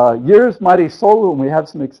 years, Marisol, when we have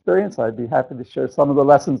some experience, I'd be happy to share some of the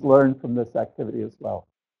lessons learned from this activity as well.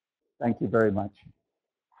 Thank you very much.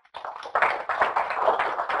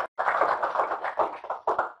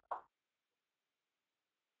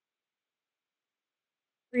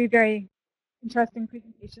 Three very interesting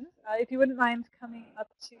presentations. If you wouldn't mind coming up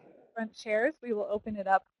to the front chairs, we will open it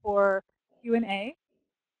up for Q&A.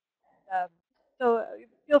 So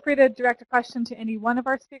feel free to direct a question to any one of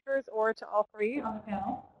our speakers or to all 3 on the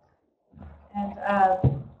panel. And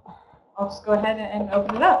I'll just go ahead and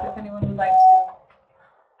open it up if anyone would like to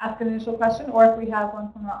ask an initial question, or if we have one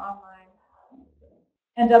from our online.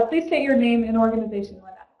 And please state your name and organization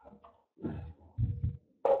when asking.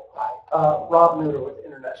 Hi, Rob Nooter with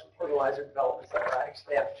International Fertilizer Development Center. I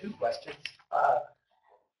actually have 2 questions.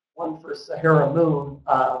 One for Sahara Moon.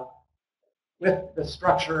 with the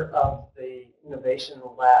structure of the innovation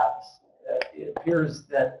labs, it appears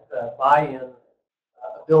that the buy-in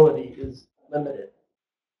ability is limited.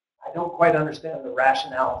 I don't quite understand the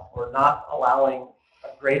rationale for not allowing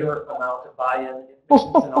a greater amount of buy-in if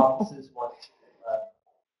missions and offices want to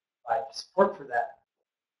provide support for that.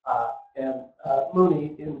 And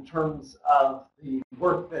Mooney, in terms of the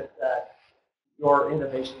work that your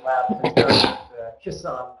innovation lab has done with the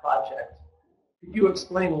Kisan project, could you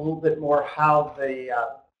explain a little bit more how the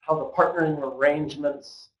partnering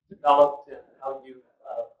arrangements developed and how you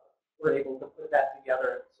were able to put that together?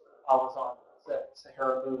 It sort of follows on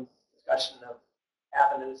Sahara Moon's discussion of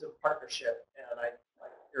avenues of partnership, and I'd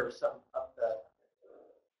like to hear some of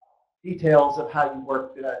the details of how you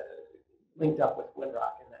worked linked up with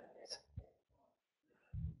Windrock in that case.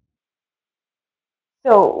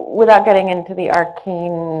 So without getting into the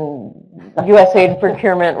arcane USAID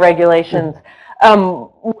procurement regulations, I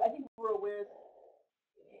think we're aware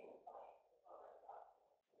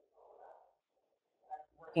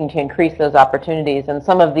working to increase those opportunities, and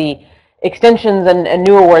some of the extensions and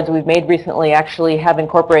new awards we've made recently actually have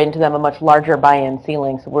incorporated into them a much larger buy-in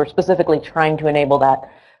ceiling. So we're specifically trying to enable that.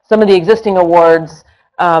 Some of the existing awards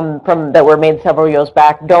that were made several years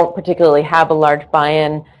back don't particularly have a large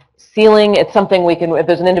buy-in ceiling. It's something we can, if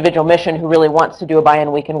there's an individual mission who really wants to do a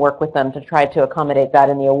buy-in, we can work with them to try to accommodate that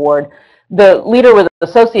in the award. The Leader with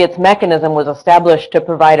Associates mechanism was established to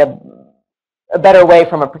provide a better way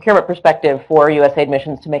from a procurement perspective for USAID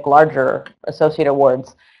missions to make larger associate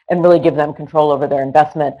awards and really give them control over their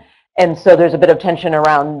investment. And so there's a bit of tension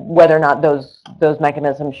around whether or not those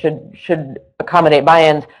mechanisms should accommodate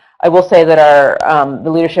buy-ins. I will say that the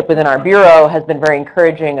leadership within our bureau has been very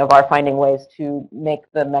encouraging of our finding ways to make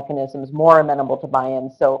the mechanisms more amenable to buy-in.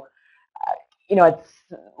 So, it's,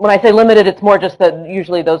 when I say limited, it's more just that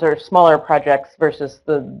usually those are smaller projects versus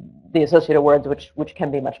the associate awards, which can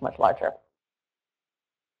be much, much larger.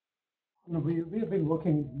 We have been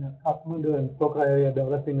working in Kathmandu and Pokhara area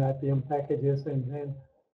developing IPM packages, and then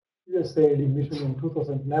USAID Mission in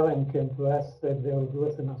 2011 came to us, said they will give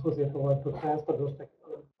us an associate award to transfer those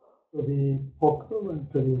technologies to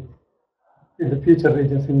the future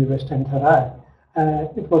regions in the Western Terai.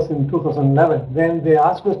 It was in 2011. Then they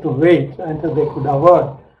asked us to wait until they could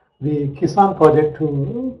award the Kisan project to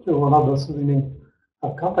one of those winning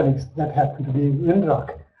companies that happened to be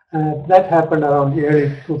Windrock. That happened around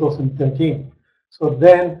early 2013. So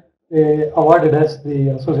then they awarded us the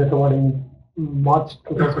associate award in March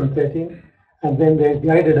 2013, and then they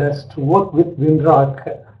guided us to work with Windrock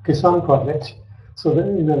Kisan project. So that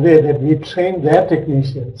in a way that we train their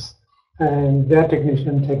technicians, and their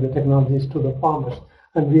technicians take the technologies to the farmers.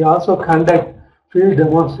 And we also conduct field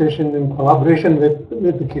demonstration in collaboration with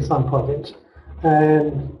the Kisan project.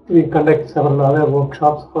 And we conduct several other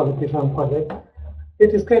workshops for the Kisan project.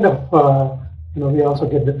 It is kind of, we also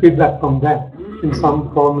get the feedback from them in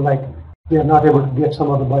some form, like we are not able to get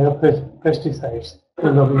some of the biopesticides, we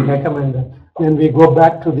recommend them. Then we go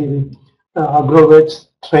back to the agro-vets,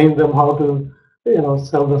 train them how to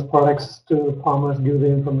sell those products to farmers, give the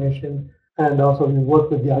information, and also we work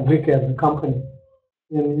with the agri-care, the company,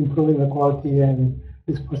 in improving the quality and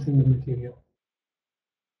dispersing the material.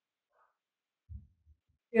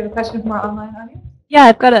 You have a question from our online audience? Yeah,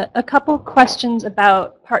 I've got a couple questions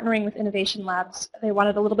about partnering with innovation labs. They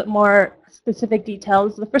wanted a little bit more specific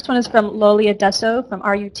details. The first one is from Lolia Deso from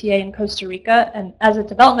RUTA in Costa Rica. And as a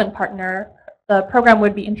development partner, the program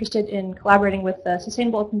would be interested in collaborating with the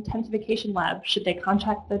Sustainable Intensification Lab. Should they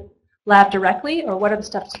contact the lab directly, or what are the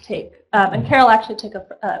steps to take? And Carol actually took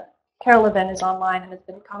Carol Levin is online and has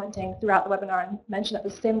been commenting throughout the webinar and mentioned that the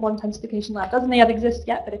Sustainable Intensification Lab doesn't yet exist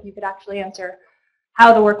yet, but if you could actually answer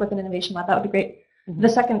how to work with an innovation lab, that would be great. The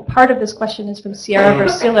second part of this question is from Sierra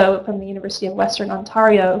Versillo from the University of Western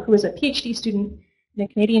Ontario, who is a PhD student in a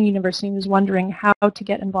Canadian university and is wondering how to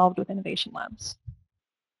get involved with innovation labs.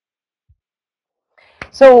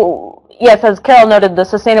 So yes, as Carol noted, the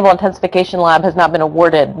Sustainable Intensification Lab has not been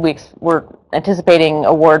awarded. We're anticipating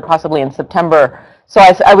award possibly in September. So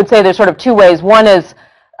I would say there's sort of two ways. One is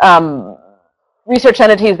research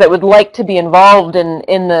entities that would like to be involved in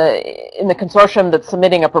the consortium that's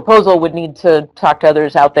submitting a proposal would need to talk to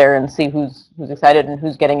others out there and see who's excited and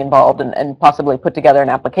who's getting involved and possibly put together an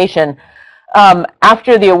application.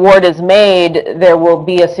 After the award is made, there will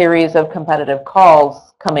be a series of competitive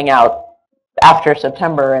calls coming out after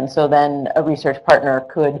September, and so then a research partner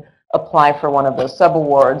could apply for one of those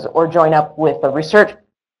sub-awards or join up with a research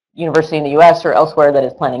university in the US or elsewhere that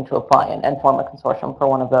is planning to apply and form a consortium for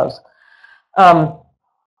one of those.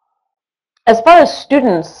 As far as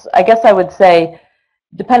students, I guess I would say,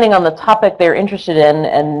 depending on the topic they're interested in,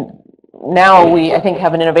 and now we, I think,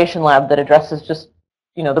 have an innovation lab that addresses just,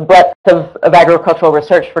 the breadth of agricultural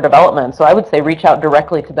research for development. So I would say reach out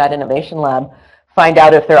directly to that innovation lab, find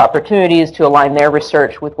out if there are opportunities to align their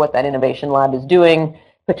research with what that innovation lab is doing,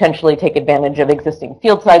 potentially take advantage of existing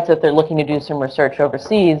field sites if they're looking to do some research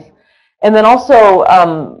overseas. And then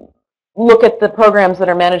also look at the programs that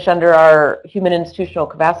are managed under our Human Institutional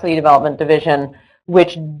Capacity Development Division,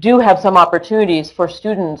 which do have some opportunities for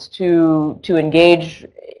students to engage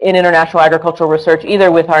in international agricultural research,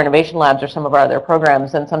 either with our innovation labs or some of our other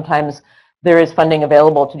programs. And sometimes there is funding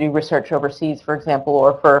available to do research overseas, for example,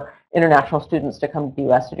 or for international students to come to the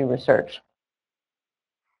U.S. to do research.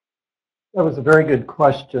 That was a very good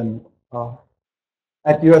question.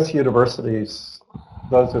 At U.S. universities,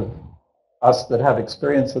 those of us that have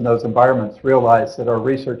experience in those environments realize that our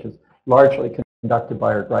research is largely conducted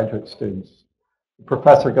by our graduate students. The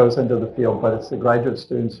professor goes into the field, but it's the graduate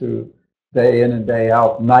students who day in and day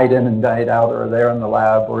out, night in and night out, are there in the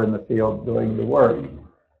lab or in the field doing the work.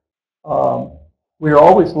 We are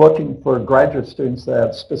always looking for graduate students that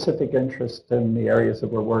have specific interest in the areas that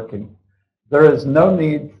we're working. There is no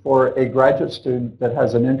need for a graduate student that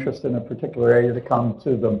has an interest in a particular area to come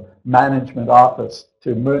to the management office,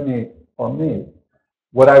 to Mooney or me.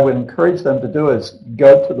 What I would encourage them to do is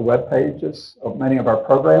go to the web pages of many of our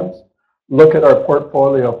programs, look at our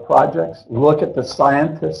portfolio of projects, look at the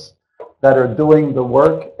scientists that are doing the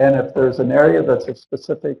work, and if there's an area that's of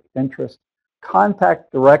specific interest,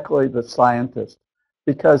 contact directly the scientist,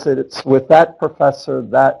 because it's with that professor,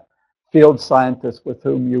 that field scientist with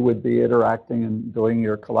whom you would be interacting and doing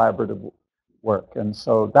your collaborative work. And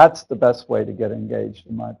so that's the best way to get engaged,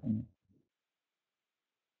 in my opinion.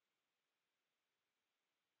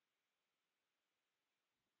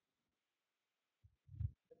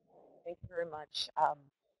 Thank you very much.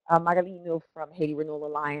 I'm Magali Mill from Haiti Renewal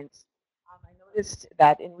Alliance. I noticed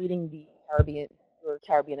that in reading your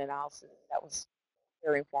Caribbean analysis, that was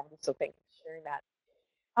very informative, so thank you for sharing that.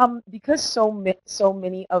 Because so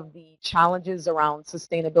many of the challenges around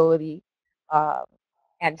sustainability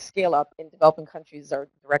and scale up in developing countries are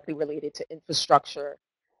directly related to infrastructure,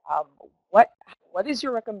 what is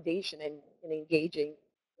your recommendation in engaging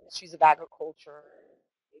ministries of agriculture,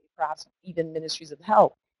 maybe perhaps even ministries of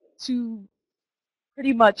health, to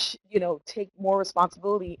pretty much take more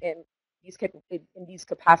responsibility in these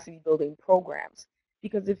capacity building programs?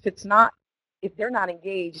 Because if they're not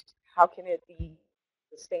engaged, how can it be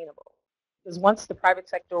sustainable? Because once the private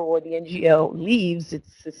sector or the NGO leaves,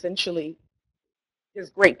 it's essentially this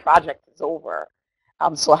great project is over.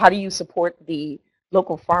 So how do you support the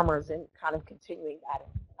local farmers in kind of continuing that?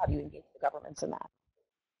 How do you engage the governments in that,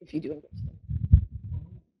 if you do engage them?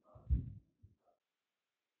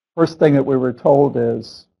 First thing that we were told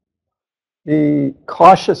is be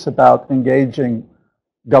cautious about engaging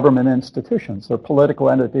government institutions. They're political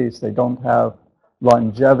entities. They don't have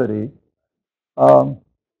longevity.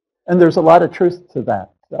 And there's a lot of truth to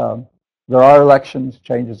that. There are elections,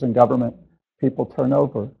 changes in government, people turn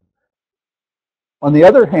over. On the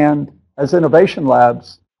other hand, as innovation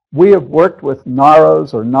labs, we have worked with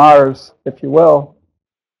NAROs or NARs, if you will,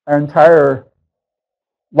 our entire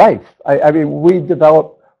life. I mean, we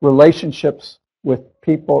develop relationships with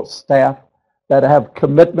people, staff, that have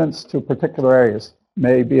commitments to particular areas.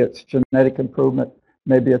 Maybe it's genetic improvement,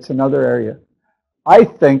 maybe it's another area. I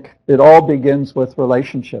think it all begins with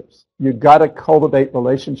relationships. You've got to cultivate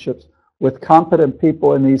relationships with competent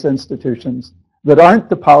people in these institutions that aren't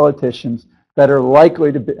the politicians, that are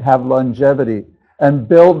likely to have longevity, and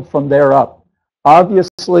build from there up.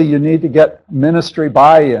 Obviously, you need to get ministry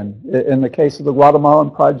buy-in. In the case of the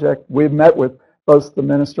Guatemalan project, we've met with both the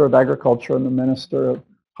Minister of Agriculture and the Minister of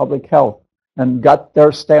Public Health and got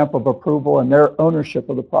their stamp of approval and their ownership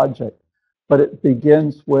of the project. But it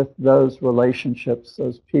begins with those relationships,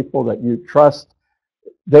 those people that you trust.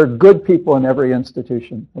 They're good people in every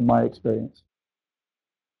institution, from my experience.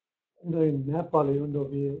 In Nepal, even though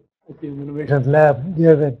we at the Innovations Lab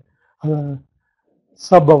gave a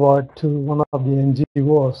sub-award to one of the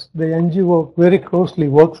NGOs, the NGO very closely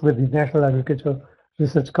works with the National Agricultural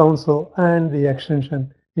Research Council and the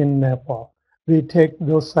Extension in Nepal. We take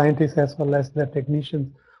those scientists as well as their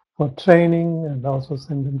technicians for training and also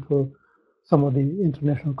send them to some of the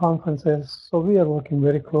international conferences. So we are working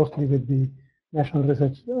very closely with the National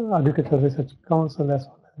Agricultural Research Council as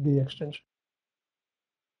well as the Extension.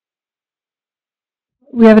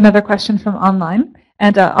 We have another question from online.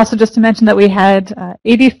 And also just to mention that we had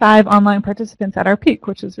 85 online participants at our peak,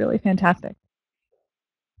 which is really fantastic.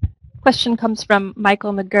 Question comes from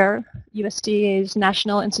Michael McGurr, USDA's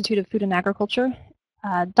National Institute of Food and Agriculture.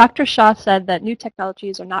 Dr. Shah said that new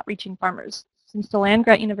technologies are not reaching farmers. Since the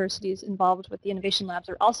land-grant universities involved with the innovation labs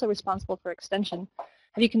are also responsible for extension,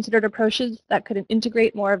 have you considered approaches that could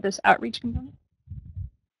integrate more of this outreach component?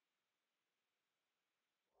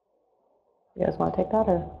 You guys want to take that,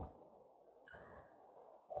 or?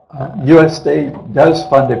 USAID does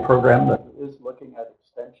fund a program that is looking at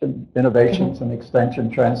extension innovations and extension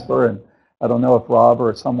transfer, and I don't know if Rob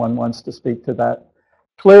or someone wants to speak to that.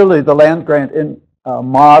 Clearly, the land grant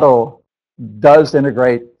model does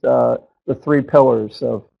integrate the three pillars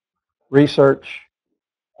of research,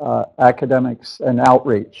 academics, and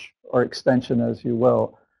outreach, or extension, as you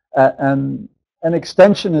will. And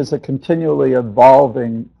extension is a continually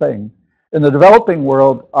evolving thing. In the developing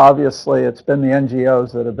world, obviously, it's been the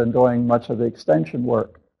NGOs that have been doing much of the extension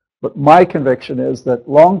work. But my conviction is that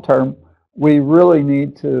long term, we really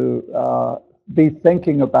need to be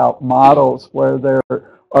thinking about models where there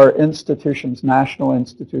are institutions, national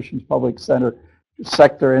institutions, public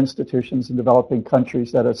sector institutions in developing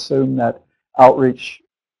countries that assume that outreach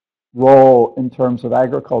role in terms of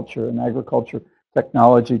agriculture and agriculture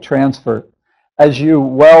technology transfer. As you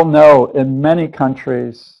well know, in many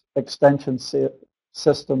countries, extension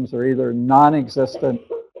systems are either non-existent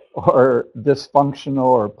or dysfunctional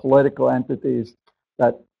or political entities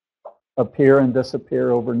that appear and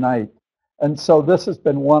disappear overnight. And so this has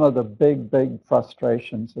been one of the big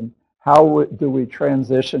frustrations. And how do we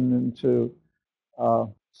transition into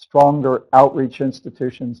stronger outreach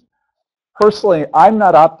institutions? Personally, I'm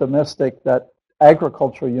not optimistic that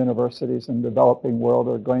agricultural universities in the developing world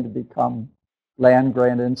are going to become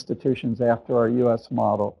land-grant institutions after our U.S.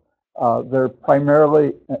 model. They're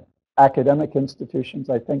primarily academic institutions.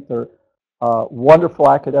 I think they're wonderful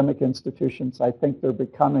academic institutions. I think they're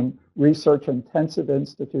becoming research-intensive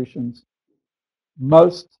institutions.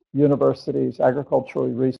 Most universities, agricultural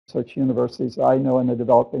research universities I know in the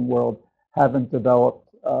developing world, haven't developed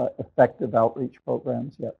effective outreach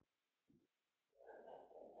programs yet.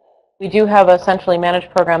 We do have a centrally managed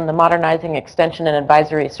program, the Modernizing Extension and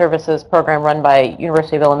Advisory Services program run by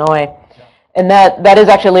University of Illinois. And that is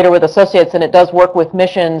actually Leader with Associates, and it does work with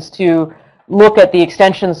missions to look at the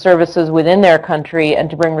extension services within their country and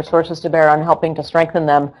to bring resources to bear on helping to strengthen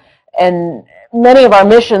them. And many of our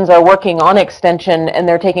missions are working on extension, and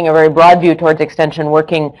they're taking a very broad view towards extension,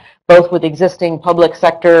 working both with existing public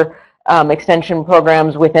sector extension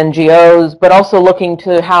programs with NGOs, but also looking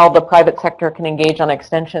to how the private sector can engage on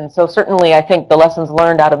extension. So certainly I think the lessons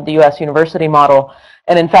learned out of the U.S. university model,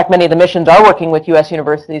 and in fact many of the missions are working with U.S.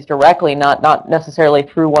 universities directly, not necessarily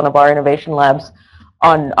through one of our innovation labs,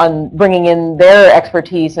 on bringing in their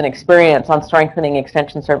expertise and experience on strengthening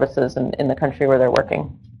extension services in the country where they're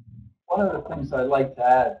working. One of the things I'd like to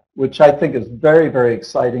add, which I think is very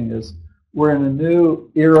exciting, is we're in a new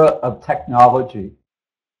era of technology.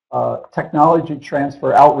 Technology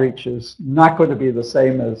transfer outreach is not going to be the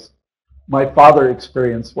same as my father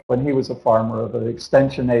experienced when he was a farmer, of an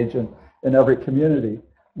extension agent in every community.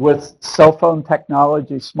 With cell phone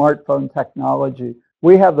technology, smartphone technology,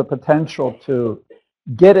 we have the potential to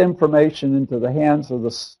get information into the hands of the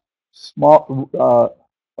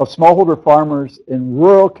smallholder farmers in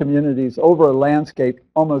rural communities over a landscape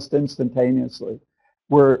almost instantaneously.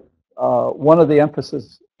 One of the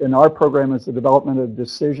emphasis in our program is the development of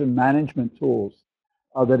decision management tools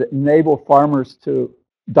that enable farmers to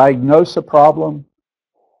diagnose a problem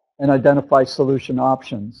and identify solution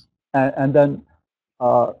options, and then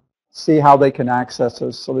see how they can access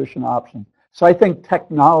those solution options. So I think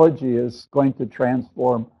technology is going to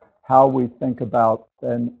transform how we think about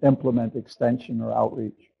and implement extension or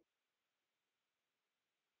outreach.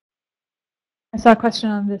 I saw a question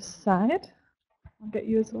on this side. I'll get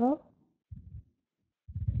you as well.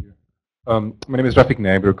 My name is Rafiq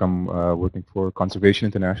Nabruk. I'm working for Conservation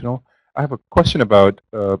International. I have a question about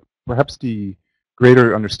perhaps the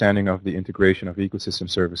greater understanding of the integration of ecosystem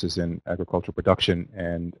services in agricultural production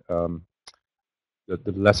and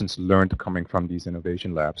the lessons learned coming from these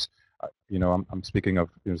innovation labs. I'm speaking of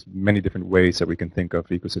many different ways that we can think of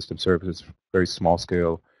ecosystem services, very small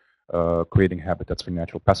scale, creating habitats for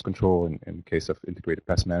natural pest control in the case of integrated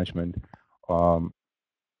pest management.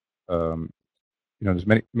 There's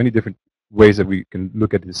many different ways that we can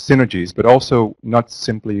look at the synergies, but also not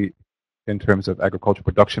simply in terms of agricultural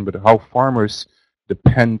production, but how farmers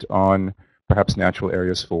depend on perhaps natural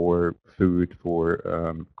areas for food,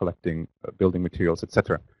 for collecting building materials,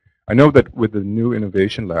 etc. I know that with the new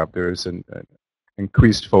innovation lab, there is an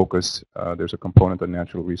increased focus. There's a component on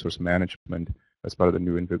natural resource management as part of the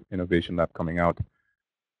new innovation lab coming out.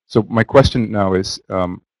 So my question now is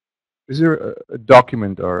there a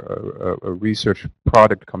document or a research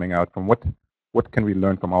product coming out from what can we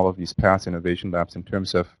learn from all of these past innovation labs in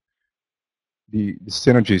terms of the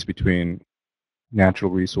synergies between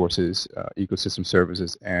natural resources, ecosystem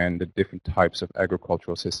services, and the different types of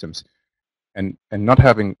agricultural systems, and not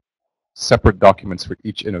having separate documents for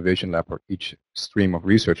each innovation lab or each stream of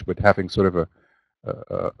research, but having sort of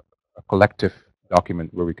a collective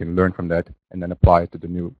document where we can learn from that and then apply it to the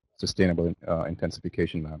new sustainable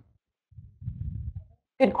intensification lab.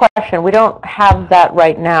 Good question. We don't have that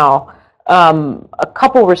right now. A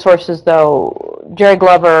couple resources, though. Jerry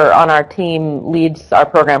Glover on our team leads our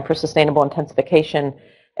program for sustainable intensification,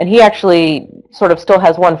 and he actually sort of still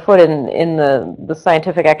has one foot in the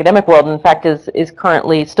scientific academic world. In fact, is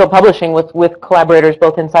currently still publishing with collaborators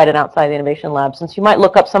both inside and outside the Innovation Lab. Since you might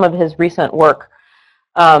look up some of his recent work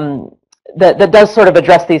that does sort of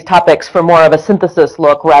address these topics for more of a synthesis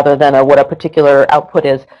look rather than what a particular output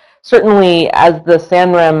is. Certainly, as the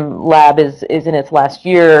SANREM lab is in its last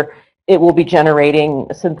year, it will be generating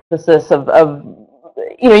a synthesis of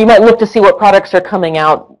you might look to see what products are coming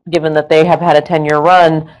out, given that they have had a 10-year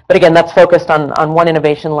run. But again, that's focused on one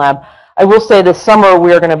innovation lab. I will say this summer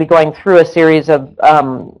we are going to be going through a series of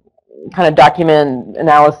kind of document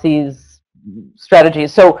analyses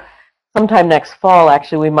strategies. So sometime next fall,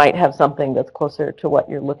 actually, we might have something that's closer to what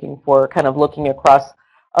you're looking for, kind of looking across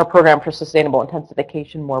our program for sustainable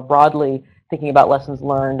intensification more broadly, thinking about lessons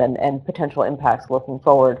learned and potential impacts looking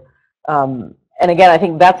forward. And again, I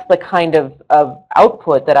think that's the kind of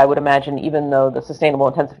output that I would imagine, even though the Sustainable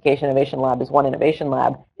Intensification Innovation Lab is one innovation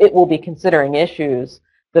lab, it will be considering issues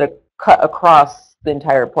that are cut across the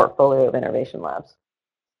entire portfolio of innovation labs.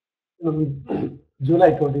 In July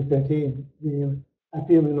 2013, the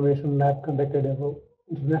IPM Innovation Lab conducted an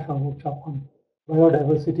international workshop on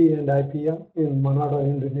biodiversity and IPM in Manado,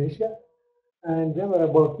 Indonesia. And there were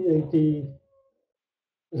about 80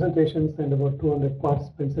 presentations and about 200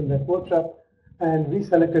 participants in that workshop. And we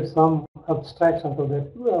selected some abstracts out of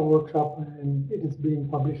that workshop, and it is being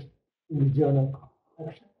published in the journal.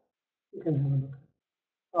 You can have a look.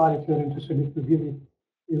 Or if you're interested, if you give me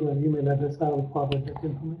your email address, I will forward that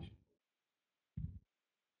information.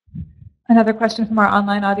 Another question from our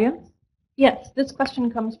online audience? Yes, this question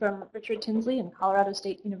comes from Richard Tinsley in Colorado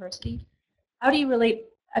State University. How do you relate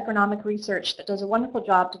economic research that does a wonderful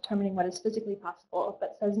job determining what is physically possible,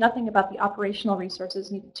 but says nothing about the operational resources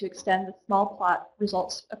needed to extend the small plot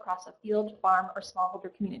results across a field, farm, or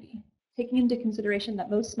smallholder community? Taking into consideration that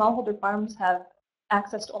most smallholder farms have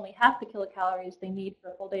access to only half the kilocalories they need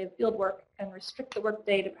for a full day of field work and restrict the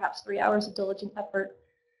workday to perhaps 3 hours of diligent effort,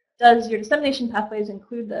 does your dissemination pathways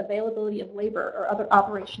include the availability of labor or other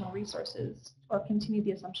operational resources, or continue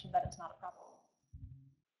the assumption that it's not a problem?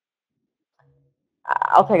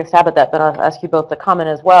 I'll take a stab at that, then I'll ask you both to comment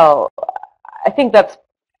as well. I think that's,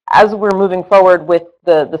 as we're moving forward with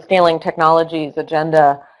the scaling technologies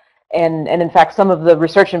agenda, and in fact some of the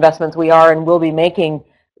research investments we are and will be making,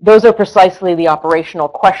 those are precisely the operational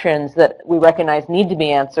questions that we recognize need to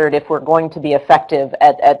be answered if we're going to be effective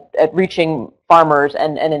at reaching farmers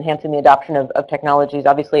and enhancing the adoption of technologies.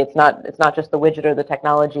 Obviously, it's not just the widget or the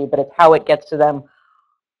technology, but it's how it gets to them.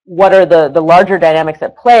 What are the larger dynamics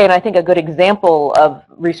at play? And I think a good example of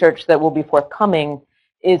research that will be forthcoming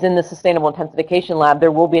is in the Sustainable Intensification Lab.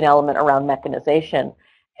 There will be an element around mechanization.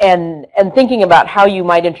 And thinking about how you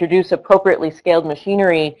might introduce appropriately scaled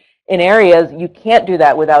machinery in areas, you can't do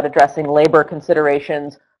that without addressing labor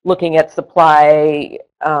considerations, looking at supply,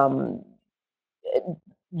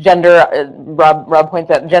 gender, Rob points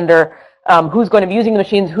out gender, who's going to be using the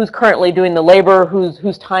machines, who's currently doing the labor,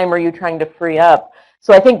 whose time are you trying to free up?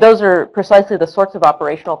 So I think those are precisely the sorts of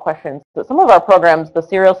operational questions that some of our programs, the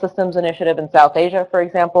Cereal Systems Initiative in South Asia, for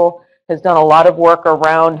example, has done a lot of work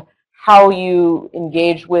around how you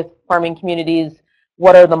engage with farming communities,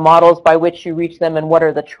 what are the models by which you reach them, and what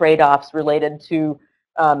are the trade-offs related to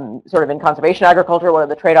sort of in conservation agriculture, what are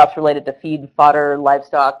the trade-offs related to feed, fodder,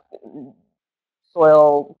 livestock,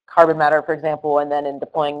 soil, carbon matter, for example, and then in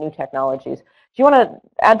deploying new technologies. Do you want to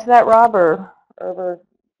add to that, Rob, or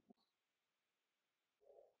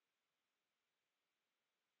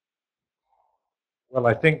Well,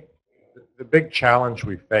 I think the big challenge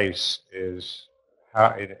we face is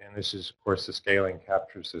how, and this is, of course, the scaling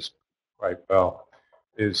captures this quite well,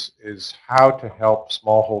 is how to help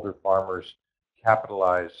smallholder farmers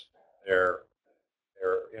capitalize their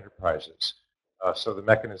enterprises. So the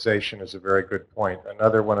mechanization is a very good point.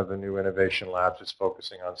 Another one of the new innovation labs is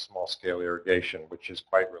focusing on small-scale irrigation, which is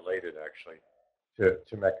quite related, actually,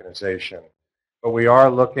 to mechanization. But we are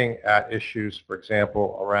looking at issues, for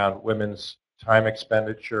example, around women's time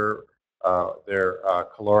expenditure, their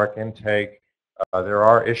caloric intake. There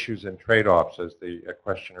are issues and trade-offs, as the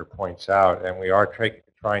questioner points out, and we are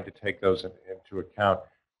trying to take those into account.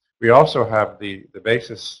 We also have the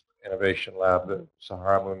Basis Innovation Lab that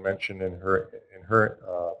Sahara Moon mentioned in her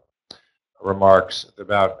remarks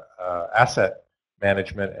about asset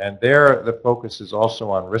management, and there the focus is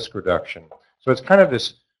also on risk reduction. So it's kind of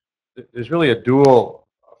this, there's really a dual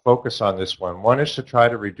focus on this one. One is to try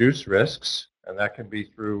to reduce risks, and that can be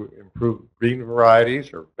through improved green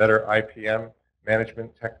varieties or better IPM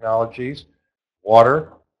management technologies,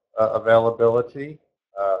 water availability,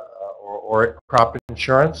 or crop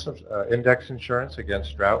insurance, index insurance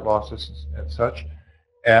against drought losses and such.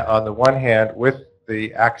 On the one hand, with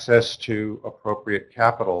the access to appropriate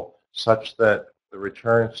capital such that the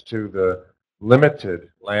returns to the limited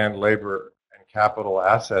land, labor, and capital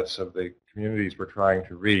assets of the communities we're trying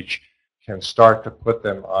to reach can start to put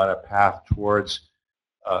them on a path towards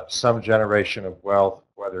some generation of wealth,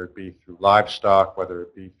 whether it be through livestock, whether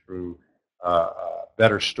it be through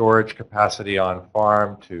better storage capacity on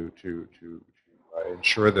farm to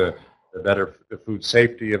ensure the food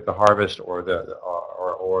safety of the harvest, or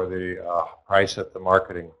the price at the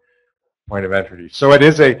marketing point of entry. So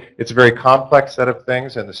it's a very complex set of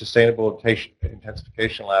things, and the Sustainable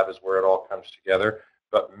Intensification Lab is where it all comes together.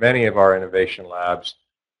 But many of our innovation labs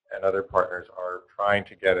and other partners are trying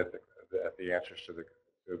to get at the answers to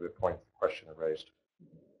the point the question raised.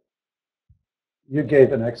 You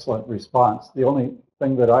gave an excellent response. The only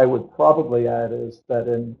thing that I would probably add is that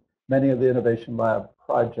in many of the Innovation Lab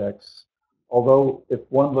projects, although if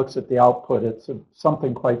one looks at the output, it's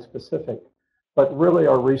something quite specific, but really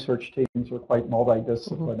our research teams are quite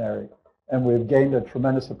multidisciplinary. And we've gained a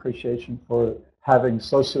tremendous appreciation for having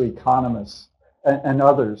socioeconomists and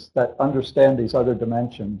others that understand these other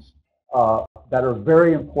dimensions that are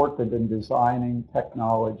very important in designing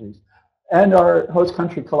technologies. And our host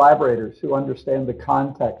country collaborators who understand the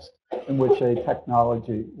context in which a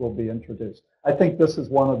technology will be introduced. I think this is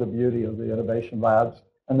one of the beauty of the innovation labs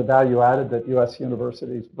and the value added that U.S.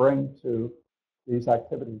 universities bring to these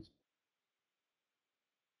activities.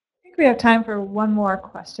 I think we have time for one more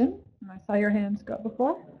question. I saw your hands go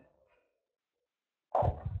before.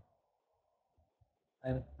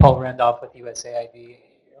 I'm Paul Randolph with USAID.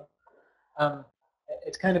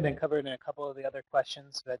 It's kind of been covered in a couple of the other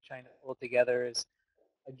questions, but trying to pull together is,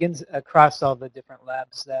 again, across all the different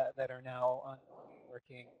labs that are now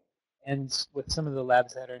working, and with some of the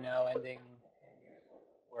labs that are now ending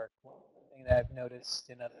work. One thing that I've noticed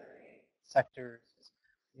in other sectors is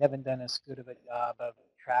we haven't done as good of a job of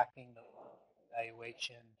tracking the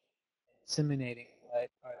evaluation, disseminating what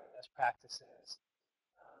are the best practices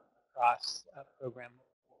across a program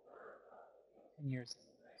over 10 years is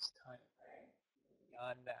a nice time frame.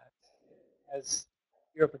 Beyond that, as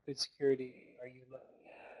Europe for Food Security, are you looking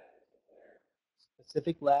at a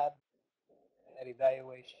specific lab, that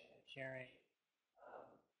evaluation and sharing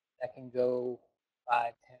that can go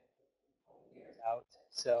 5, 10 years out?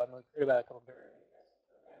 So I'm heard about a couple of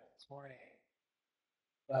this morning.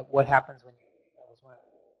 But what happens when that was one of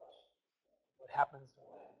the questions. What happens when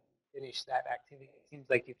you finish that activity? It seems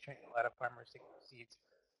like you've trained a lot of farmers to grow seeds.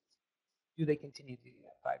 Do they continue to do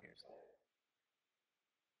that 5 years later?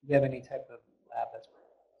 Do you have any type of lab that's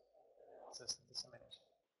analysis and dissemination?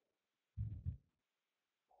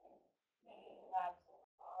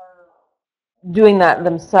 Doing that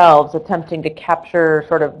themselves, attempting to capture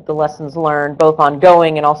sort of the lessons learned, both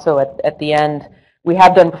ongoing and also at the end. We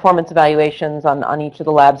have done performance evaluations on each of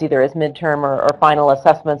the labs, either as midterm or final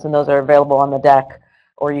assessments, and those are available on the deck,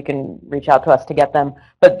 or you can reach out to us to get them.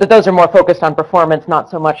 But those are more focused on performance, not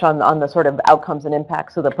so much on the sort of outcomes and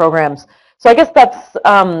impacts of the programs. So I guess that's,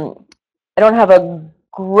 I don't have a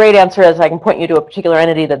great answer as I can point you to a particular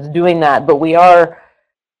entity that's doing that, but we are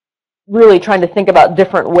really trying to think about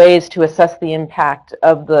different ways to assess the impact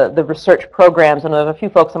of the research programs. And there's a few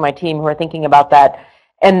folks on my team who are thinking about that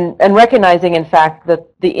and recognizing, in fact, that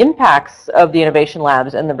the impacts of the innovation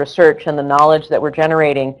labs and the research and the knowledge that we're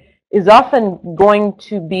generating is often going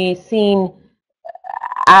to be seen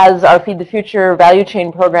as our Feed the Future value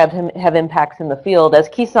chain programs have impacts in the field. As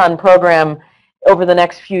Kisan program over the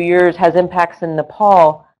next few years has impacts in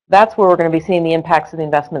Nepal, that's where we're going to be seeing the impacts of the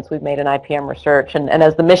investments we've made in IPM research and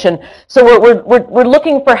as the mission. So we're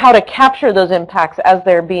looking for how to capture those impacts as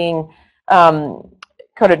they're being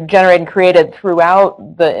kind of generated and created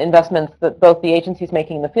throughout the investments that both the agencies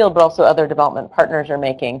making in the field, but also other development partners are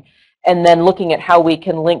making. And then looking at how we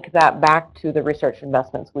can link that back to the research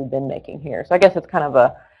investments we've been making here. So I guess it's kind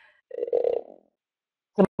of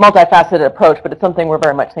it's a multifaceted approach, but it's something we're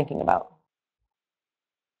very much thinking about.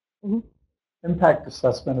 Mm-hmm. Impact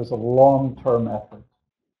assessment is a long-term effort.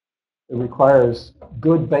 It requires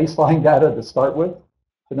good baseline data to start with,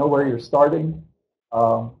 to know where you're starting.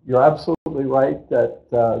 You're absolutely absolutely right that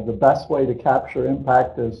the best way to capture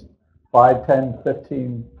impact is 5, 10,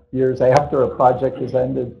 15 years after a project is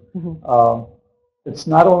ended. It's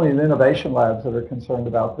not only the innovation labs that are concerned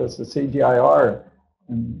about this. The CGIR,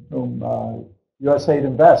 in whom USAID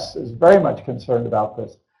invests, is very much concerned about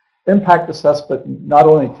this. Impact assessment not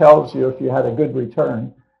only tells you if you had a good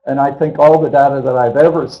return, and I think all the data that I've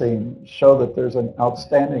ever seen show that there's an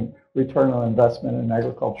outstanding return on investment in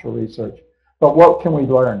agricultural research. But what can we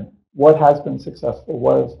learn? What has been successful?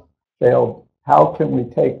 What has failed? How can we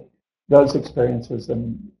take those experiences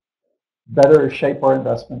and better shape our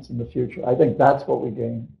investments in the future? I think that's what we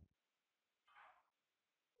gain.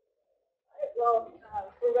 Well,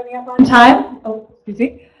 we're running up on time. Oh, excuse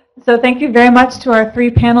me. So thank you very much to our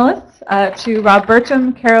three panelists, to Rob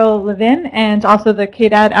Burcham, Carol Levin, and also the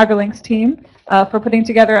KDAD AgriLinks team for putting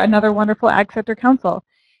together another wonderful Ag Sector Council.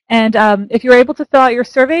 And if you're able to fill out your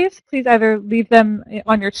surveys, please either leave them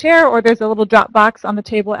on your chair or there's a little drop box on the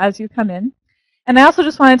table as you come in. And I also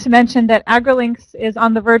just wanted to mention that AgriLinks is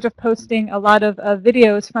on the verge of posting a lot of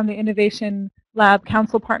videos from the Innovation Lab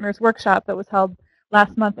Council Partners Workshop that was held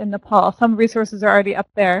last month in Nepal. Some resources are already up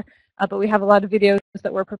there, but we have a lot of videos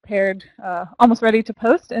that were prepared, almost ready to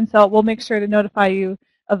post, and so we'll make sure to notify you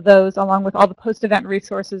of those along with all the post-event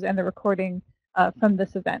resources and the recording from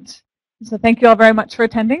this event. So thank you all very much for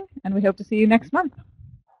attending, and we hope to see you next month.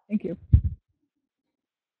 Thank you.